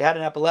house. They had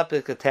an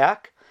epileptic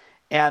attack,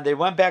 and they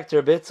went back to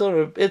Reb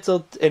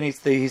Itzel, and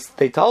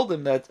they told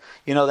him that,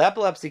 the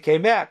epilepsy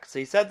came back. So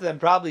he said to them,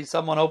 probably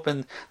someone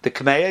opened the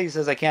Kameya. He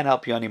says, I can't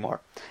help you anymore.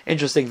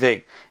 Interesting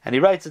thing. And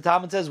he writes, the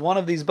Talmud says, one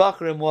of these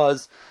Bachrim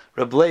was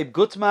Reb Leib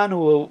Gutman,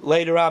 who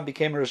later on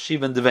became a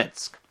Rashiv in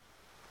Dvinsk.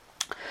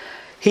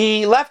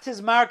 He left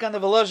his mark on the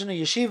Volozhiner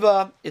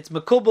Yeshiva. It's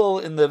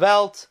Mekubal in the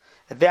Welt,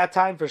 at that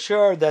time for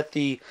sure, that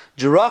the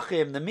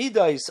Jurachim, the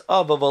Midas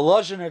of a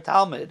Volozhiner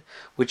Talmud,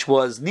 which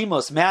was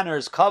Nimos,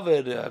 manners,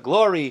 kavod,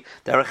 glory,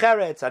 Derech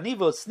Eretz,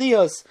 Anivos,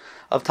 Snios,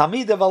 of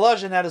Talmid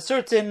Volozhin, had a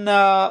certain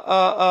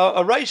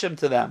a Reishim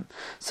to them.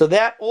 So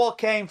that all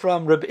came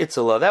from Reb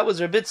Itzela. That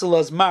was Reb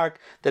Itzela's mark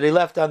that he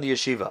left on the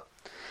yeshiva.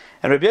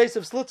 And Rabbi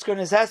Yosef Slutzker in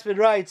his Hesped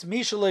writes,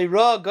 Mishalei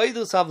Ra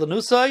Gaidu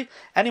Savlanusai,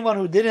 anyone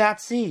who did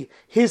not see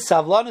his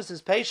Savlanus,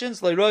 his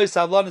patience, Leiroi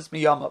Savlanus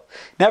Miyamav,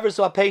 never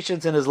saw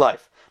patience in his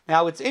life.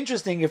 Now it's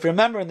interesting, if you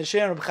remember in the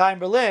Shir of Reb Chaim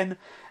Berlin,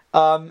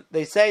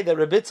 they say that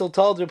Reb Itzel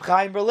told Reb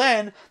Chaim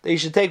Berlin that you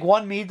should take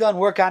one midah and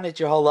work on it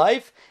your whole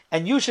life,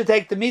 and you should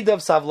take the midah of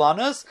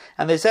Savlanus.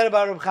 And they said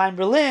about Reb Chaim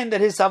Berlin that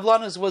his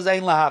Savlanus was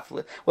Ein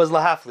Lahafli, was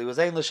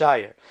Ein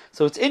L'Shayir.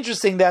 So it's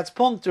interesting that's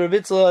punkt to Reb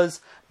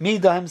Itzel's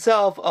midah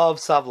himself of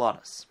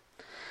Savlanus.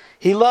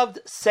 He loved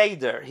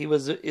Seder. He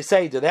was a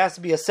Seder. There has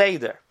to be a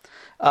Seder.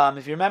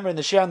 If you remember in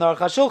the Shir on the Aruch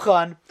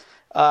HaShulchan,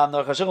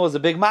 Aruch HaShulchan was a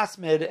big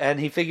masmid, and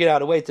he figured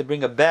out a way to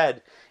bring a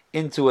bed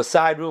into a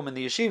side room in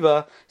the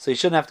yeshiva, so he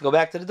shouldn't have to go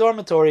back to the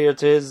dormitory or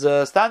to his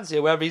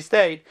stancia, wherever he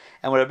stayed.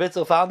 And when Reb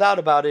Itzel found out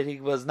about it, he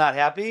was not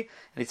happy,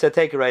 and he said,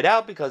 take it right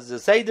out, because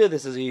it's a Seder,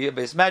 this is a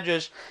Beis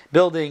Medrash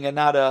building and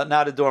not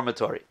a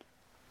dormitory.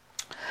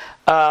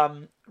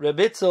 Reb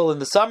Itzel, in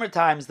the summer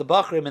times, the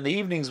Bachrim in the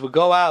evenings would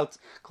go out,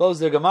 close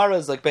their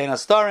Gemaras like Bein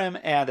Astarim,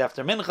 and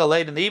after Mincha,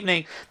 late in the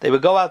evening, they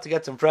would go out to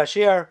get some fresh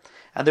air,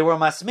 and there were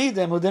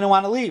Masmidim who didn't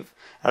want to leave.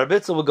 And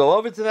Reb Itzel would go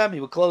over to them, he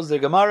would close their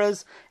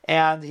Gemaras,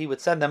 and he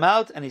would send them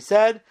out, and he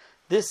said,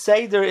 this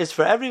Seder is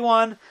for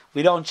everyone,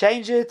 we don't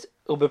change it,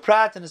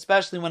 ubeprat, and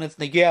especially when it's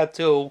negiyah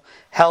to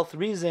health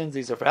reasons,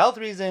 these are for health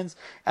reasons,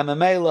 and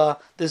Mamela,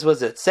 this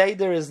was it.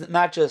 Seder is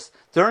not just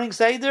during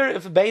Seder,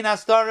 if Bein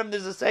Astarim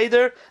there's a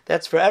Seder,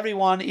 that's for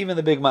everyone, even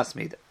the big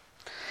Masmidim.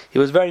 He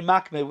was very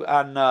makmeh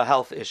on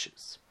health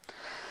issues.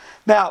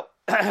 Now,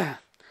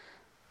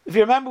 if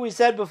you remember, we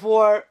said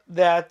before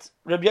that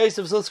Rabbi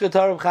Yosef Slutzker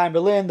Torah of Chaim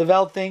Berlin, the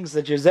Welt thinks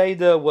that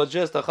Yezeda was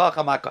just a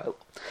Chacham HaKoil.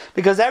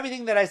 Because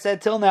everything that I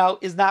said till now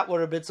is not what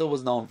Rabbi Itzel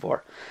was known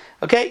for.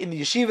 Okay, in the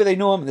yeshiva they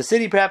knew him, in the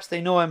city perhaps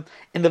they knew him.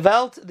 In the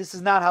Welt, this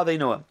is not how they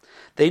knew him.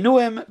 They knew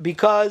him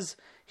because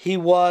he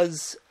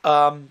was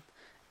an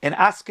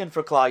asken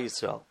for Klal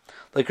Yisrael.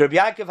 Like Rabbi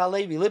Yaakov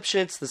Halevi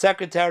Lipshitz, the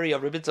secretary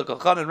of Rabbi Yitzchak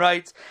Elchanan,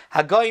 writes,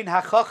 Hagoyin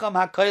HaChacham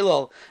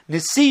HaKoilol,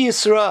 Nisi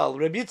Yisrael,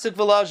 Rabbi Yitzchak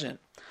Volozhin.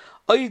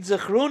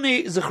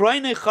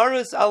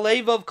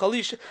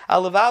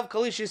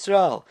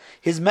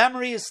 His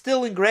memory is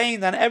still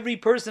ingrained on every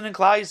person in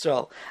Klal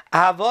Yisrael.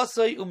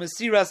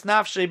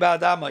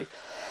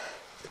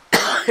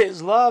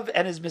 His love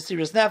and his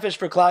mesiras nefesh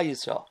for Klal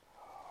Yisrael.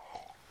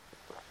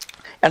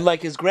 And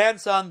like his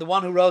grandson, the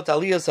one who wrote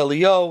Aliyas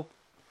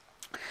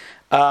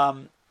Aliyo,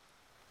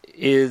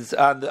 is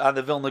on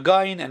the Vilna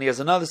Gaon, and he has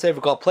another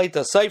sefer called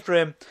Pleita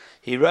Seifrim.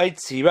 He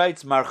writes,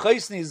 Mar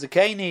Chosni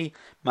Zakeni,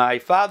 my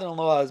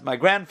father-in-law, my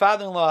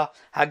grandfather-in-law,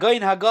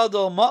 Hagoyin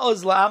Hagadol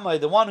Ma'oz La'amai,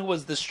 the one who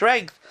was the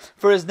strength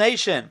for his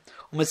nation.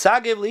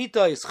 Umesagev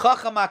Liitois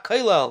Chacham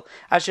HaKoilel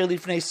Asher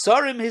Lifnei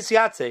Sorim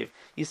Hisyatzev.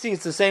 You see,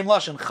 it's the same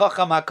lashon,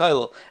 Chacham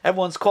HaKoilel.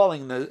 Everyone's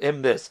calling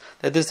him this.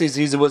 That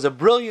he was a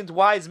brilliant,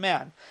 wise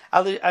man.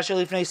 Asher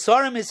Lifnei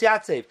Sorim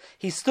Hisyatzev.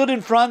 He stood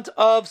in front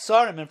of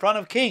Sorim, in front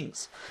of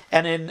kings.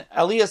 And in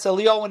Aliyas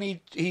Aliyah, when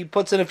he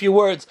puts in a few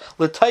words,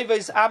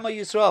 L'Toives Amma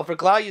Yisrael, for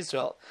Klal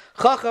Yisrael.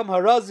 Chacham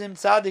Harazim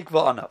Tzadik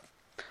V'Anav.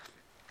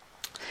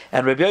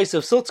 And Rabbi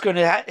Yosef Slutzker in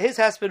his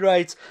Hesped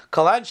writes,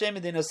 Kalan Shem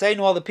Medina, saying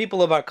to all the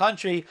people of our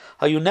country,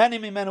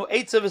 Hayunanim Imenu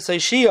Eitzav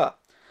Seishia,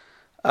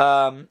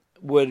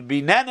 would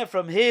be nana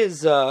from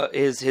his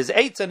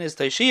eitz and his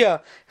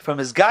teishia, from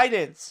his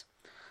guidance.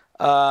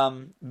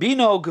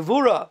 Bino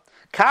Gevura,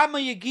 Kama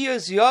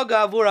Yegiyas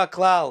Yoga Avura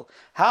Klal.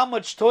 How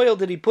much toil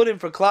did he put in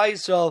for Klal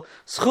Yisrael?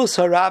 Schus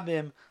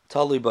Harabim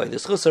Tali Boy. The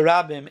Schus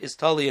Harabim is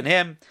Tali in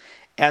him.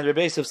 And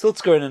Rabbi Yosef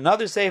Slutzker in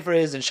another sefer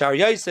is in Shar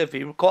Yosef,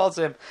 he calls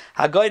him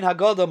Hagoyin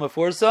Hagodom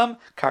Mefursam,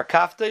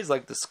 Karkafta, is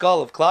like the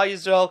skull of Klal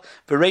Yisrael,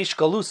 V'Reish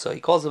Galusa. He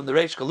calls him the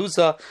Reish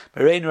Galusa,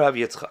 Berein Rav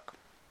Yitzchak.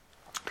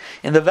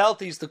 In the Welt,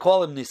 he used to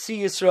call him Nisi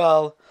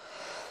Yisrael.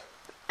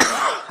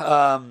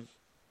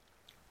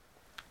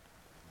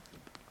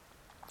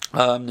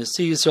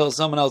 Nisi Yisrael,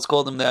 someone else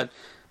called him that.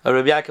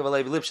 Rabbi Yaakov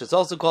Alevi Lipshitz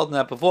also called him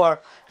that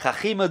before.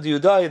 Chachima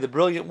Diudai, the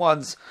brilliant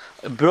ones,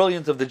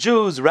 brilliant of the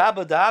Jews.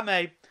 Rabba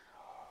Da'ameh.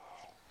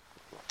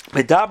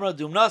 Medabra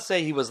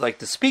Dumnase, he was like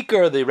the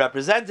speaker, the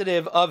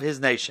representative of his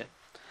nation.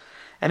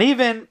 And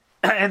even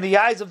in the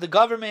eyes of the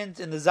government,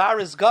 in the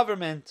Tsarist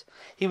government,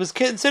 he was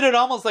considered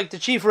almost like the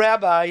chief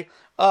rabbi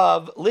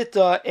of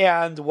Lita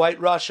and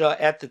White Russia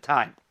at the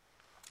time.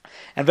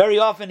 And very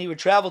often he would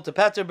travel to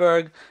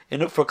Petersburg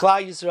for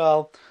Klal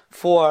Yisrael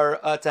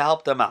to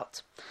help them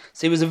out.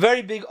 So he was a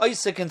very big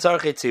Oisek in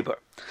Tzarchei Tzibur.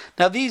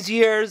 Now these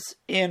years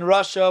in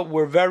Russia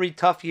were very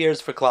tough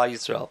years for Klal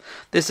Yisrael.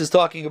 This is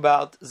talking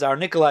about Tsar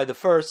Nikolai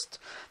I.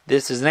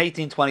 This is in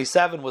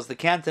 1827, was the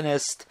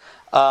Cantonist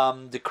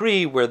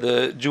decree where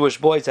the Jewish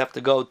boys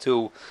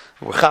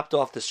were chapped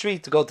off the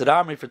street to go to the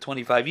army for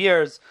 25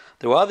 years.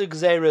 There were other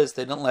gzeras.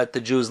 They didn't let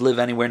the Jews live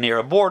anywhere near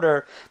a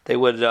border. They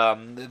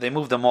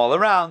moved them all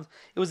around.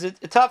 It was a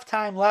tough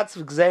time, lots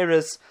of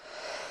gzeras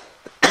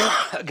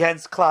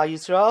against Klal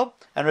Yisrael,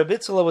 and Reb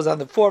Itzela was on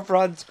the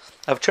forefront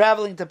of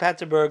traveling to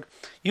Petersburg,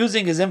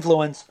 using his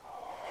influence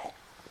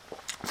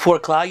for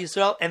Klal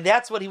Yisrael, and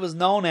that's what he was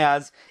known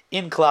as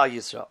in Klal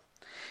Yisrael.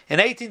 In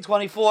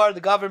 1824,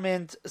 the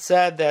government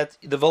said that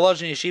the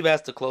Volozhin Yeshiva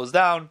has to close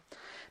down.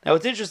 Now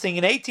it's interesting,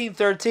 in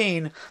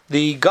 1813,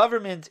 the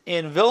government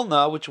in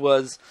Vilna, which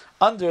was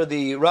under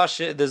the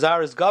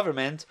Tsarist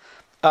government,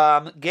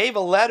 gave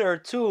a letter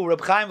to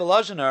Reb Chaim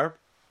Volozhiner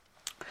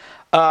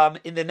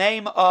in the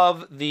name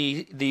of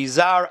the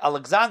Tsar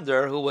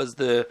Alexander, who was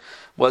the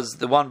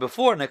one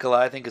before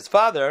Nikolai, I think his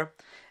father,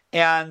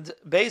 and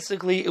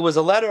basically it was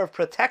a letter of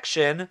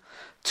protection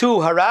to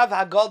Harav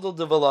HaGadol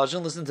de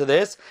Volozhin. Listen to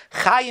this,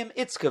 Chaim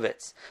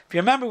Itzkovitz. If you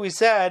remember, we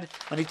said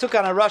when he took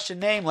on a Russian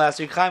name last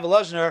week, Chaim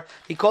Volozhiner,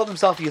 he called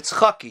himself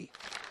Yitzchaki,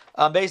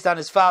 based on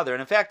his father.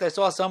 And in fact, I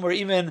saw somewhere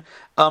even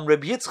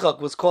Reb Yitzchak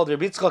was called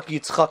Reb Yitzchak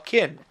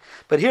Yitzchakin.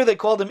 But here they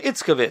called him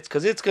Itzkovitz,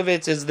 because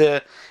Itzkovitz is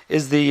the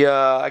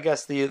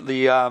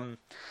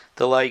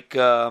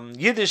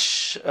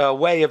Yiddish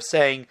way of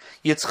saying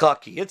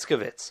Yitzchaki,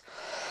 Itzkovitz.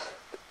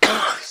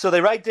 So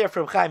they write there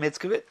from Chaim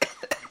Itzkovitz,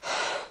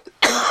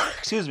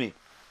 excuse me,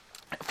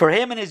 for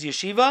him and his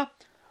yeshiva,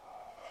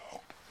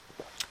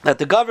 that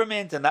the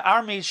government and the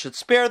army should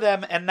spare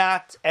them and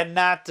not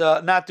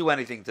do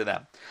anything to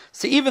them.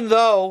 So even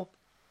though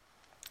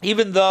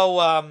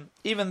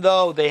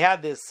they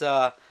had this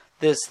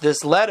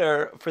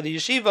letter for the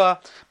yeshiva,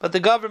 but the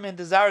government,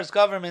 the Tsarist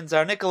government,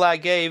 Tsar Nikolai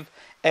gave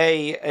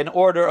an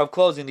order of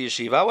closing the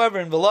yeshiva. However,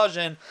 in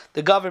Volozhin,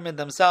 the government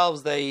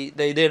themselves they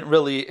didn't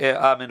really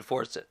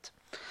enforce it.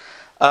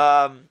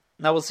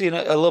 Now we'll see a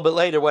little bit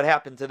later what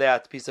happened to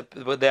that piece of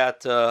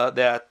that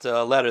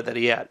letter that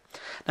he had.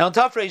 Now in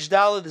Tafresh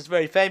Daled is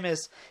very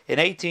famous. In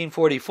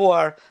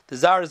 1844, the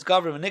Tsarist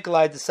government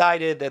Nikolai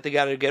decided that they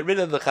got to get rid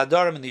of the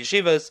Chadorim and the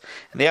yeshivas,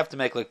 and they have to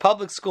make like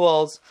public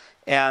schools,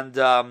 and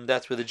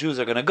that's where the Jews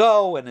are going to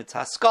go, and it's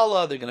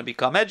Haskalah, they're going to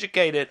become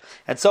educated,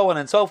 and so on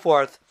and so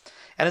forth.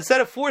 And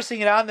instead of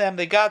forcing it on them,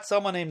 they got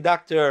someone named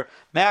Dr.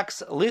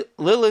 Max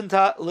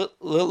Lilienthal,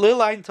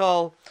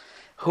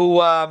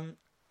 who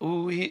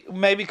he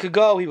maybe could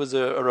go. He was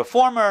a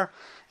reformer,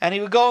 and he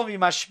would go and be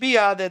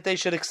mashpia that they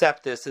should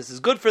accept this. This is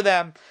good for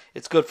them.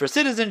 It's good for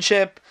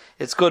citizenship.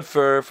 It's good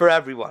for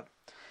everyone.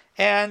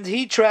 And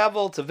he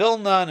traveled to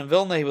Vilna, and in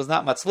Vilna he was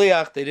not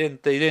matzliach. They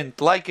didn't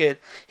like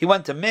it. He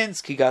went to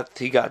Minsk. He got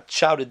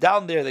shouted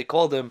down there. They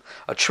called him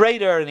a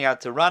traitor, and he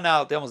had to run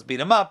out. They almost beat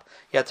him up.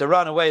 He had to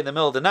run away in the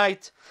middle of the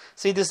night.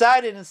 So he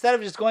decided, instead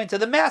of just going to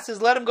the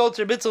masses, let him go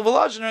to Reb Itzela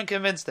Volozhiner and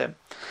convince him.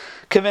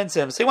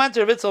 So he went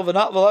to Reb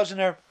Itzela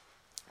Volozhiner.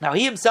 Now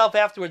he himself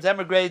afterwards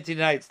emigrated to the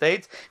United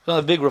States. He was one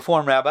of the big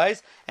reform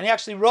rabbis, and he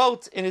actually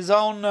wrote in his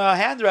own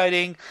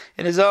handwriting,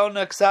 in his own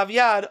Ksav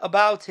Yad,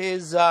 about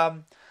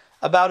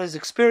his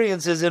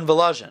experiences in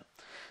Volozhin.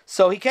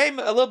 So he came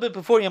a little bit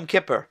before Yom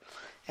Kippur,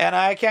 and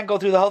I can't go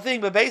through the whole thing,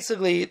 but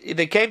basically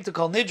they came to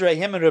Kol Nidre,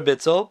 him and Reb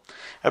Itzela.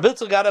 Reb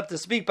Itzela got up to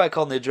speak by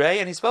Kol Nidre,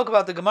 and he spoke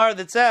about the Gemara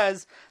that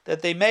says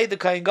that they made the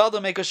Kohen Gadol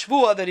make a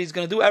shvuah that he's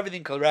going to do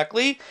everything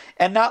correctly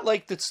and not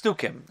like the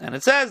Tzdukim. And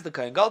it says the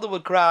Kohen Gadol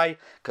would cry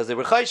because they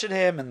were chayshid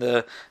him, and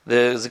the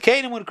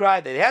Zakanim would cry,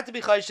 they had to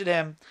be chayshid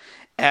him.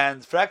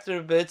 And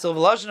Frakter B'Itzel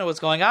Volozhiner, what's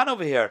going on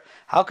over here?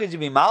 How could you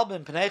be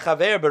malbim pnei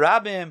chaver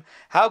barabim?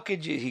 How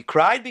could you? He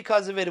cried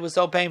because of it. It was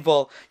so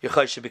painful.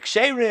 Yechosh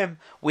b'ksherim.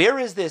 Where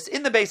is this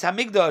in the Beis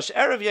Hamikdash?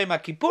 Erev Yom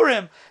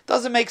Kippurim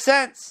doesn't make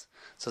sense.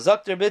 So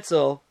Zakter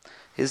B'Itzel,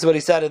 this is what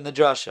he said in the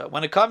drasha.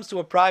 When it comes to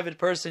a private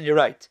person, you're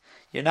right.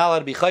 You're not allowed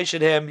to be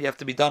chayshid him. You have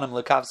to be done him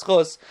lekav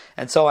schus,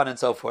 and so on and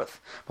so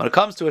forth. When it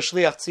comes to a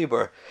shliach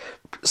tzibur,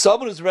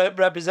 someone who's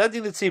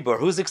representing the tzibur,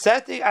 who's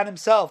accepting on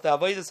himself the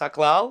avodas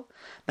haklal,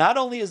 not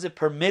only is it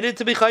permitted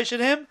to be chayshid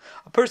him,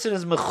 a person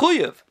is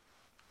mechuyev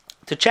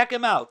to check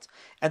him out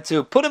and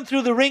to put him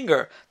through the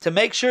ringer to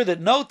make sure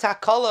that no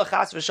takala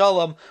chas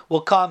v'shalom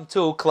will come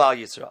to Klal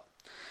Yisrael.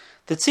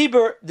 The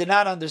tzibur did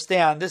not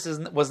understand. This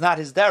was not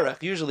his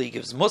derech. Usually he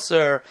gives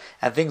musar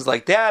and things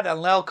like that. And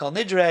Leil Kol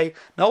Nidre,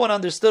 no one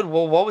understood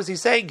what was he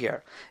saying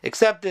here,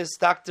 except this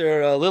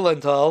Dr.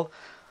 Lilienthal,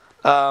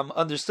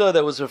 understood that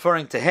it was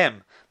referring to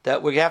him,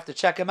 that we have to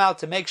check him out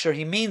to make sure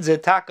he means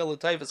it, Taka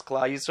L'Toivas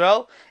Klal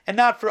Yisrael, and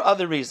not for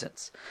other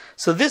reasons.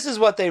 So this is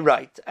what they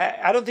write.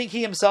 I don't think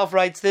he himself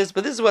writes this,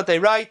 but this is what they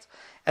write,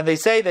 and they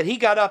say that he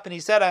got up and he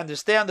said, I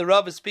understand the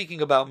Rav is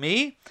speaking about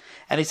me,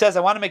 and he says,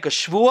 I want to make a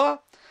shvuah,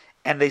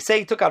 and they say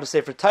he took out a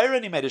Sefer Torah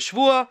and he made a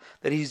shvuah,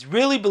 that he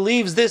really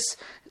believes this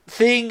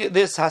thing,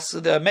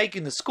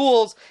 making the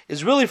schools,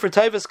 is really for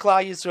Toivas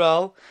Klal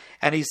Yisrael,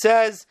 and he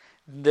says,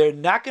 they're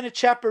not going to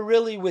chapter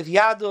really with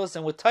Yadus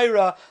and with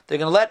Torah. They're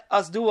going to let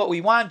us do what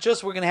we want,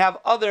 just we're going to have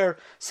other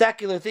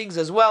secular things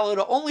as well.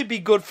 It'll only be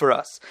good for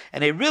us.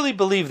 And they really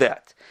believe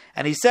that.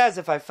 And he says,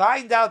 if I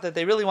find out that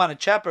they really want to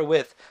chapter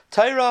with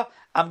Torah,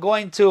 I'm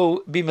going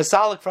to be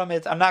masalik from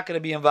it. I'm not going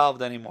to be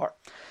involved anymore.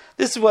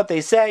 This is what they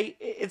say.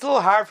 It's a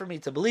little hard for me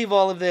to believe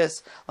all of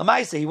this.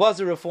 Lamaisa, he was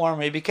a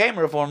reformer. He became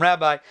a reform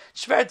rabbi.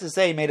 Shver to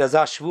say he made a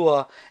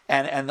zashvua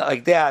and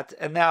like that.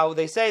 And now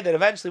they say that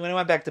eventually when he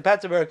went back to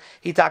Petersburg,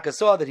 he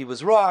saw that he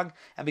was wrong.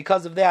 And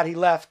because of that, he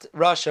left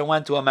Russia and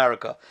went to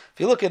America. If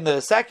you look in the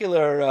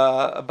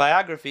secular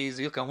biographies,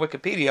 you look on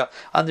Wikipedia,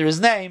 under his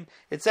name,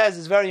 it says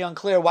it's very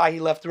unclear why he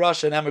left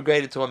Russia and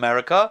emigrated to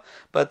America.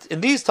 But in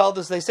these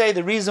Talmuds, they say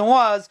the reason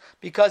was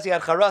because he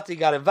had Harati,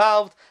 got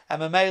involved,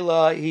 and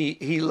Mamela,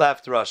 he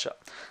left Russia.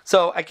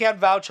 So I can't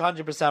vouch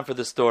 100% for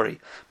the story,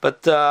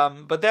 but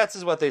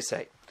that's what they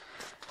say.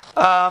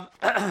 However,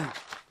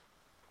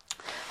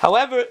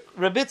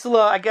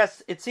 Rebitzla, I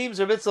guess it seems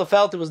Rebitzla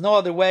felt there was no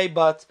other way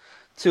but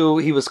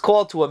he was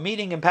called to a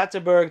meeting in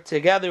Petersburg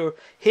together with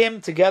the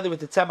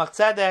Tzemach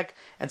Tzedek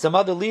and some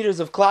other leaders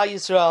of Klal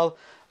Yisrael,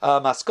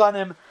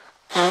 Maskanim,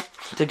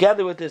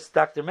 together with this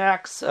Dr.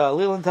 Max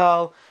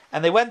Lilienthal,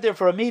 and they went there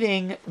for a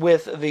meeting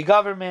with the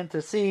government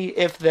to see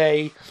if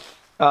they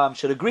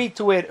should agree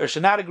to it or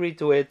should not agree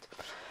to it.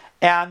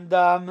 And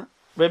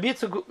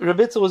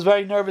Rebitzel was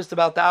very nervous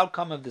about the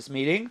outcome of this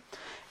meeting,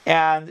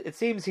 and it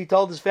seems he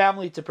told his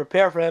family to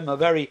prepare for him a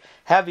very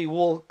heavy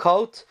wool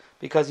coat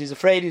because he's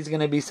afraid he's going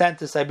to be sent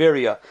to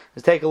Siberia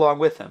to take along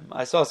with him.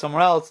 I saw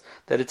somewhere else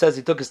that it says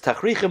he took his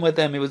tachrichim with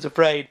him. He was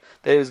afraid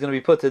that he was going to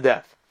be put to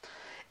death.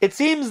 It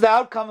seems the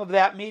outcome of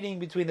that meeting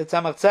between the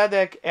Tzemach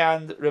Tzedek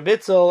and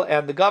Rebitzel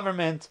and the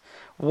government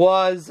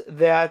was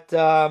that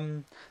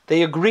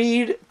they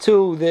agreed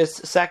to this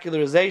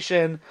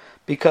secularization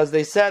because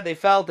they said they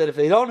felt that if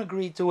they don't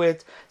agree to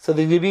it, so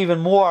there'd be even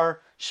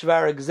more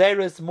shvar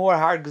gzeirus, more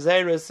hard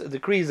gzeirus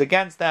decrees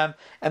against them,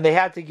 and they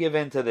had to give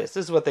in to this.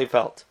 This is what they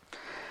felt.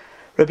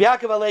 Rabbi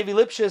Yaakov Alevi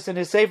Lipshus, in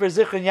his Sefer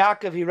Zichron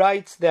Yaakov, he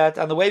writes that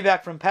on the way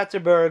back from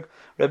Petersburg,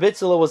 Rabbi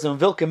Itzela was in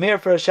Vilkamir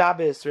for a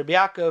Shabbos. Rabbi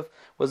Yaakov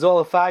was all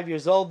of 5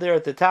 years old there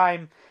at the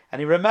time, and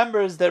he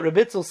remembers that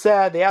Rabbi Itzel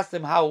said, they asked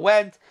him how it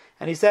went,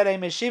 and he said,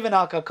 Meshivan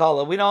al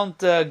kakala, we don't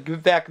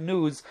give back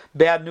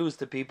bad news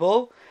to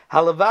people.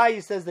 Halavai,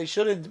 he says they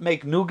shouldn't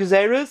make new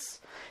gezerus.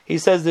 He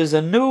says there's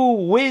a new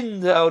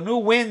wind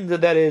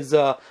that is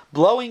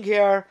blowing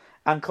here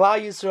on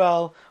Klal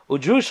Yisrael,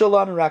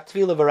 Udrushalan rak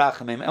tvila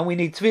v'rachamim, and we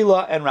need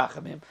tvila and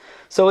rachamim.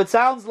 So it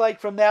sounds like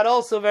from that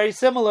also very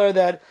similar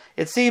that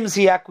it seems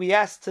he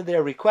acquiesced to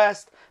their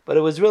request, but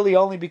it was really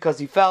only because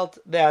he felt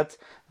that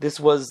there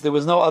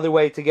was no other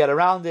way to get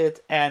around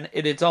it, and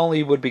it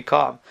only would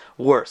become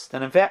worse.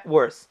 And in fact,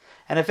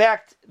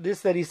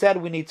 this that he said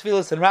we need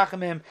tfilas and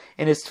rachamim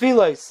in his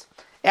tfilas.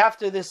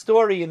 After this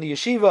story in the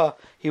yeshiva,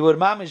 he would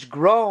mamish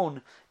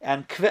groan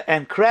and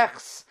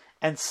krechs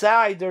and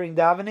sigh during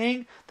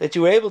davening, that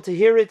you were able to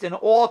hear it in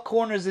all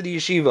corners of the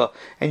yeshiva,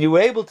 and you were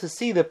able to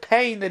see the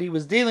pain that he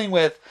was dealing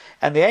with,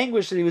 and the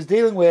anguish that he was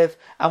dealing with,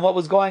 and what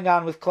was going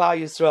on with Klal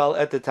Yisrael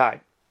at the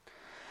time.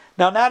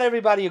 Now, not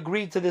everybody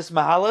agreed to this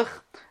mahalach.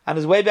 On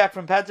his way back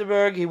from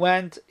Petersburg, he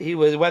went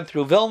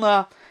through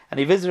Vilna, and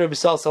he visited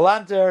Bissal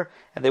Salanter,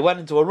 and they went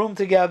into a room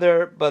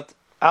together, but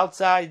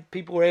outside,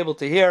 people were able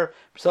to hear.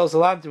 Bissal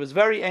Salanter was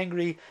very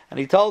angry, and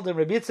he told him,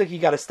 Rabbi Yitzchak, you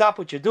got to stop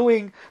what you're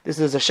doing. This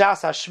is a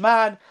Shas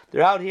HaShmad.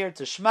 They're out here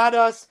to shmad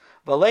us.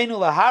 V'leinu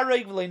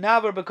lahareg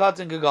v'leinavar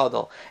b'katzin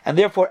gegadol. And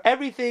therefore,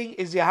 everything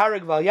is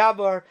Yahareg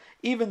V'al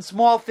even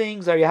small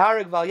things are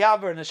Yahareg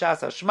V'al in the Shas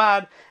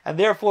HaShmad, and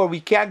therefore we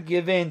can't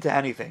give in to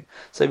anything.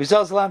 So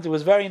Bissal Salanter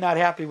was very not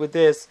happy with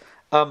this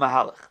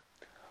mahalach.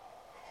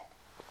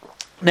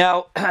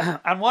 Now,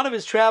 on one of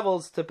his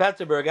travels to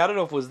Petersburg, I don't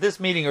know if it was this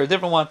meeting or a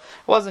different one,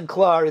 it wasn't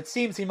clear. It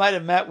seems he might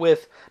have met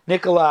with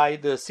Nikolai,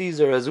 the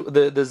Caesar,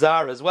 the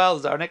Tsar as well,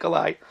 Tsar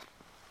Nikolai,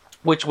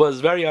 which was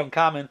very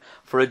uncommon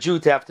for a Jew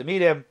to have to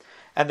meet him.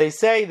 And they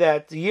say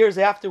that years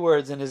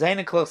afterwards, in his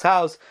Einiklach's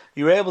house,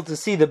 you were able to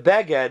see the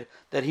beged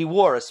that he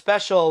wore, a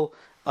special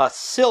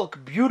silk,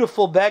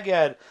 beautiful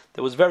beged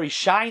that was very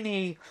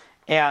shiny,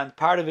 and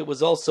part of it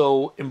was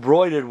also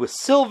embroidered with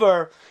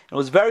silver. It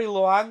was very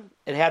long.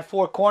 It had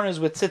 4 corners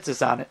with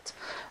tzitzis on it.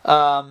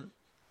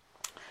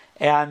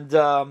 And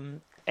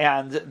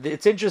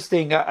it's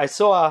interesting. I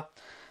saw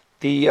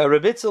the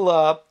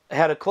Rebitzel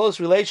had a close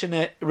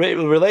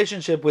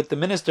relationship with the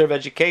Minister of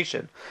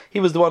Education.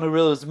 He was the one who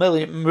was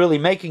really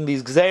making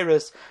these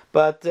gzeras,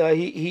 but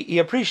he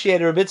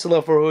appreciated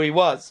Rebitzel for who he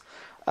was.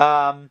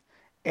 And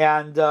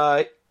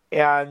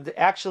and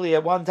actually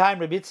at one time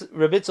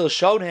Rebitzel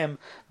showed him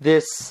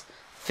this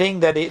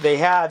thing that they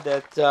had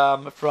that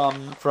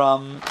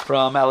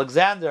from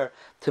Alexander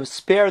to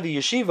spare the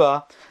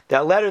yeshiva,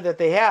 that letter that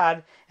they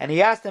had, and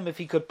he asked him if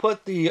he could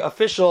put the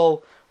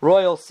official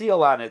royal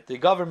seal on it, the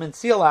government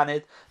seal on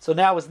it. So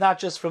now it's not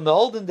just from the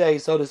olden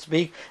days, so to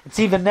speak. It's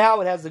even now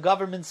it has the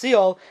government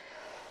seal.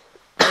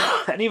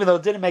 And even though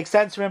it didn't make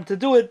sense for him to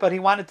do it, but he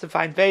wanted to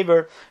find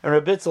favor in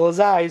Rebitzel's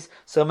eyes,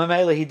 so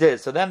Mamela he did.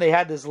 So then they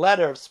had this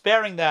letter of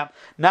sparing them,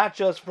 not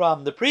just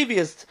from the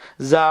previous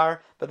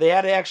Tsar, but they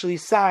had it actually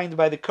signed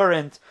by the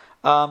current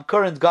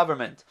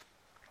government.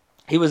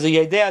 He was a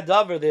Yedei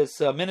Dover, this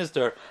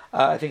minister,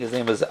 I think his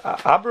name was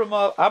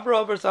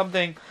Abramov or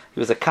something. He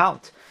was a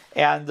count.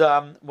 And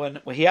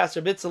when he asked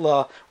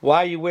Rebitzel,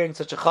 why are you wearing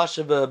such a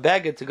chashav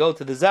beged to go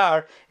to the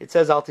Tsar? It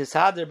says, Al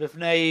tishader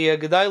b'fnei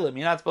gedolim.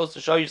 You're not supposed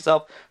to show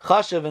yourself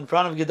chashav in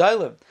front of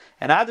gedolim.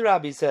 And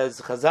Adrabi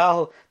says,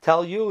 Chazal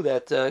tell you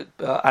that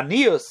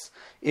anius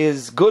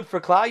is good for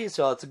Klal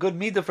Yisrael. It's a good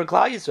midah for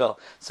Klal Yisrael.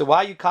 So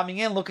why are you coming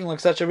in looking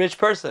like such a rich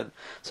person?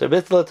 So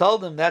Rebitzel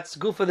told him that's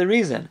good for the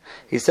reason.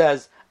 He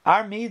says,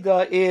 our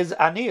midah is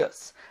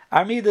anius.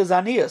 Our midah is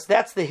anius.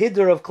 That's the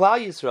hiddur of Klal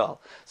Yisrael.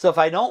 So if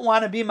I don't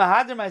want to be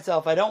mahadir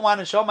myself, I don't want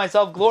to show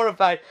myself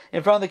glorified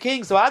in front of the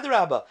king, so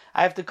adarabba,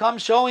 I have to come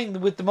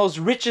showing with the most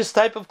richest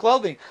type of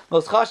clothing,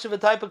 most chashuva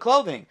type of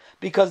clothing,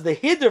 because the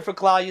hiddur for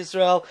Klal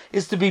Yisrael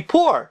is to be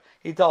poor,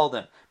 he told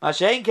him.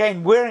 Mashain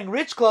Kain wearing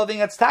rich clothing,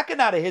 that's taka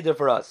not a hiddur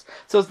for us.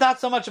 So it's not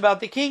so much about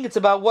the king, it's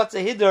about what's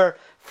a hiddur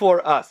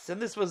for us.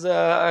 And this was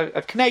a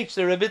knetch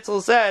that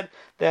Rebitzel said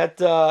that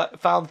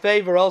found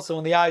favor also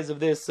in the eyes of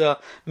this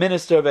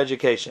minister of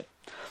education.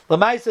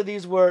 Lamaisa,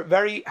 these were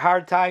very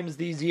hard times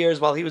these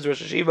years while he was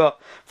Rosh Hashiva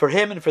for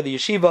him and for the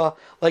yeshiva.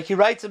 Like he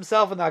writes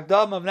himself in the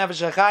Akdam of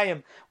Nefesh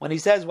HaChaim when he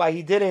says why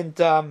he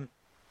didn't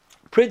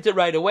print it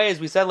right away, as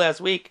we said last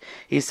week.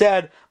 He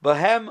said,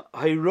 Bahem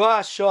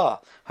Hayroas Shah.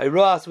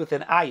 Hayroas with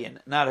an ayin,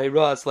 not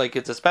Hayroas like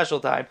it's a special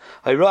time.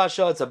 Hayroas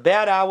Shah, it's a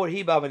bad hour.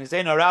 Hiba, when he's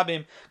saying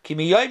Arabim,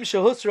 Kimiyoim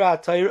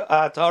Shehusra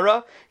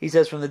Torah. He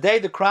says, from the day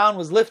the crown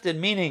was lifted,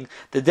 meaning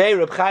the day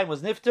Reb Chaim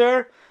was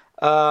nifter,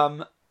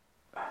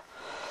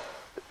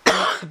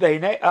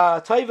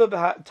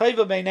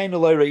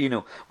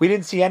 we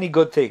didn't see any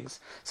good things.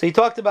 So he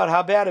talked about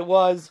how bad it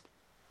was,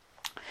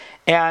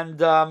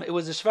 and it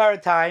was a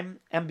shvara time,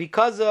 and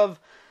because of,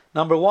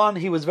 number one,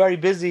 he was very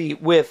busy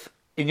with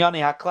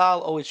Inyani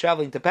HaKlal, always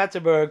traveling to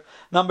Petersburg.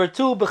 Number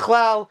two,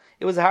 Bechlal,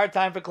 it was a hard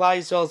time for Klal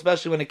Yisrael,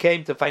 especially when it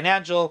came to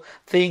financial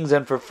things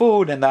and for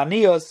food and the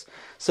aniyos.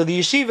 So the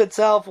yeshiva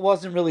itself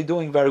wasn't really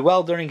doing very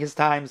well during his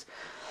times,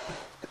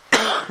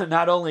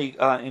 not only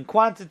in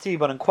quantity,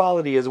 but in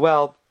quality as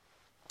well.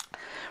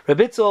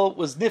 Rebitzel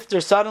was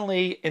nifter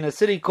suddenly in a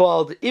city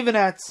called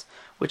Ivanetz,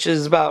 which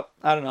is about,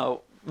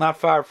 not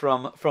far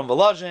from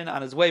Volozhin,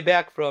 on his way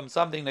back from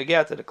something to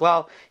get to the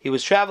Klal. He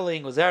was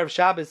traveling, it was Erev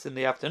Shabbos in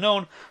the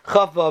afternoon,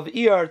 Chaf Vav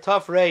Iyar,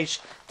 Taf Reish,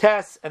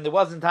 Tes, and there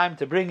wasn't time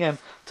to bring him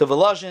to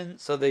Volozhin,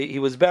 so he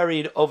was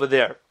buried over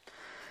there.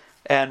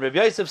 And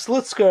Rabbi Yosef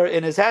Slutzker,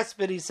 in his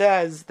Hesped, he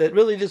says that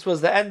really this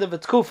was the end of a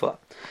tkufa.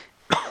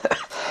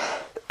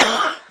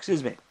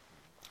 Excuse me.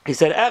 He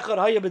said, Echad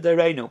haya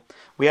b'dareinu.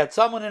 We had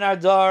someone in our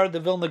dar, the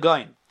Vilna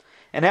Gaon.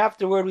 And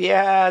afterward we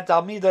had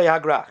Talmidei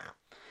Hagrach.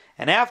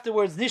 And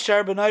afterwards,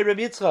 Nishar b'nai Reb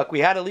Yitzchak. We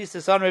had at least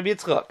a son, Reb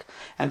Yitzchak.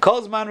 And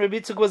Kolzman, Reb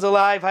Yitzchak was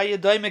alive.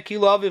 Hayadoime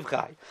kilo aviv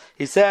chai.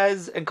 He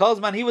says, and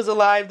Kolzman, he was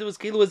alive. There was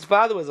kilo, his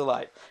father was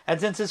alive. And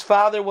since his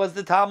father was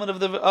the Talmud of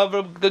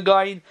the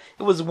Gaon,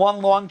 it was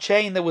one long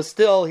chain that was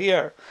still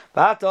here.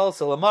 Ba'atol,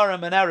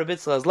 Salamarim, and now Reb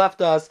Yitzchak has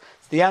left us.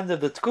 It's the end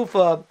of the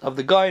Tkufa of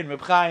the Gaon,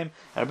 Reb Chaim,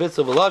 and Reb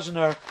Yitzchak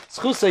Volozhiner.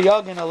 Schusa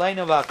Yogin,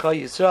 Aleinu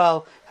V'Akol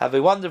Yisrael. Have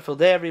a wonderful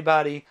day,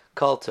 everybody.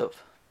 Kol Tov.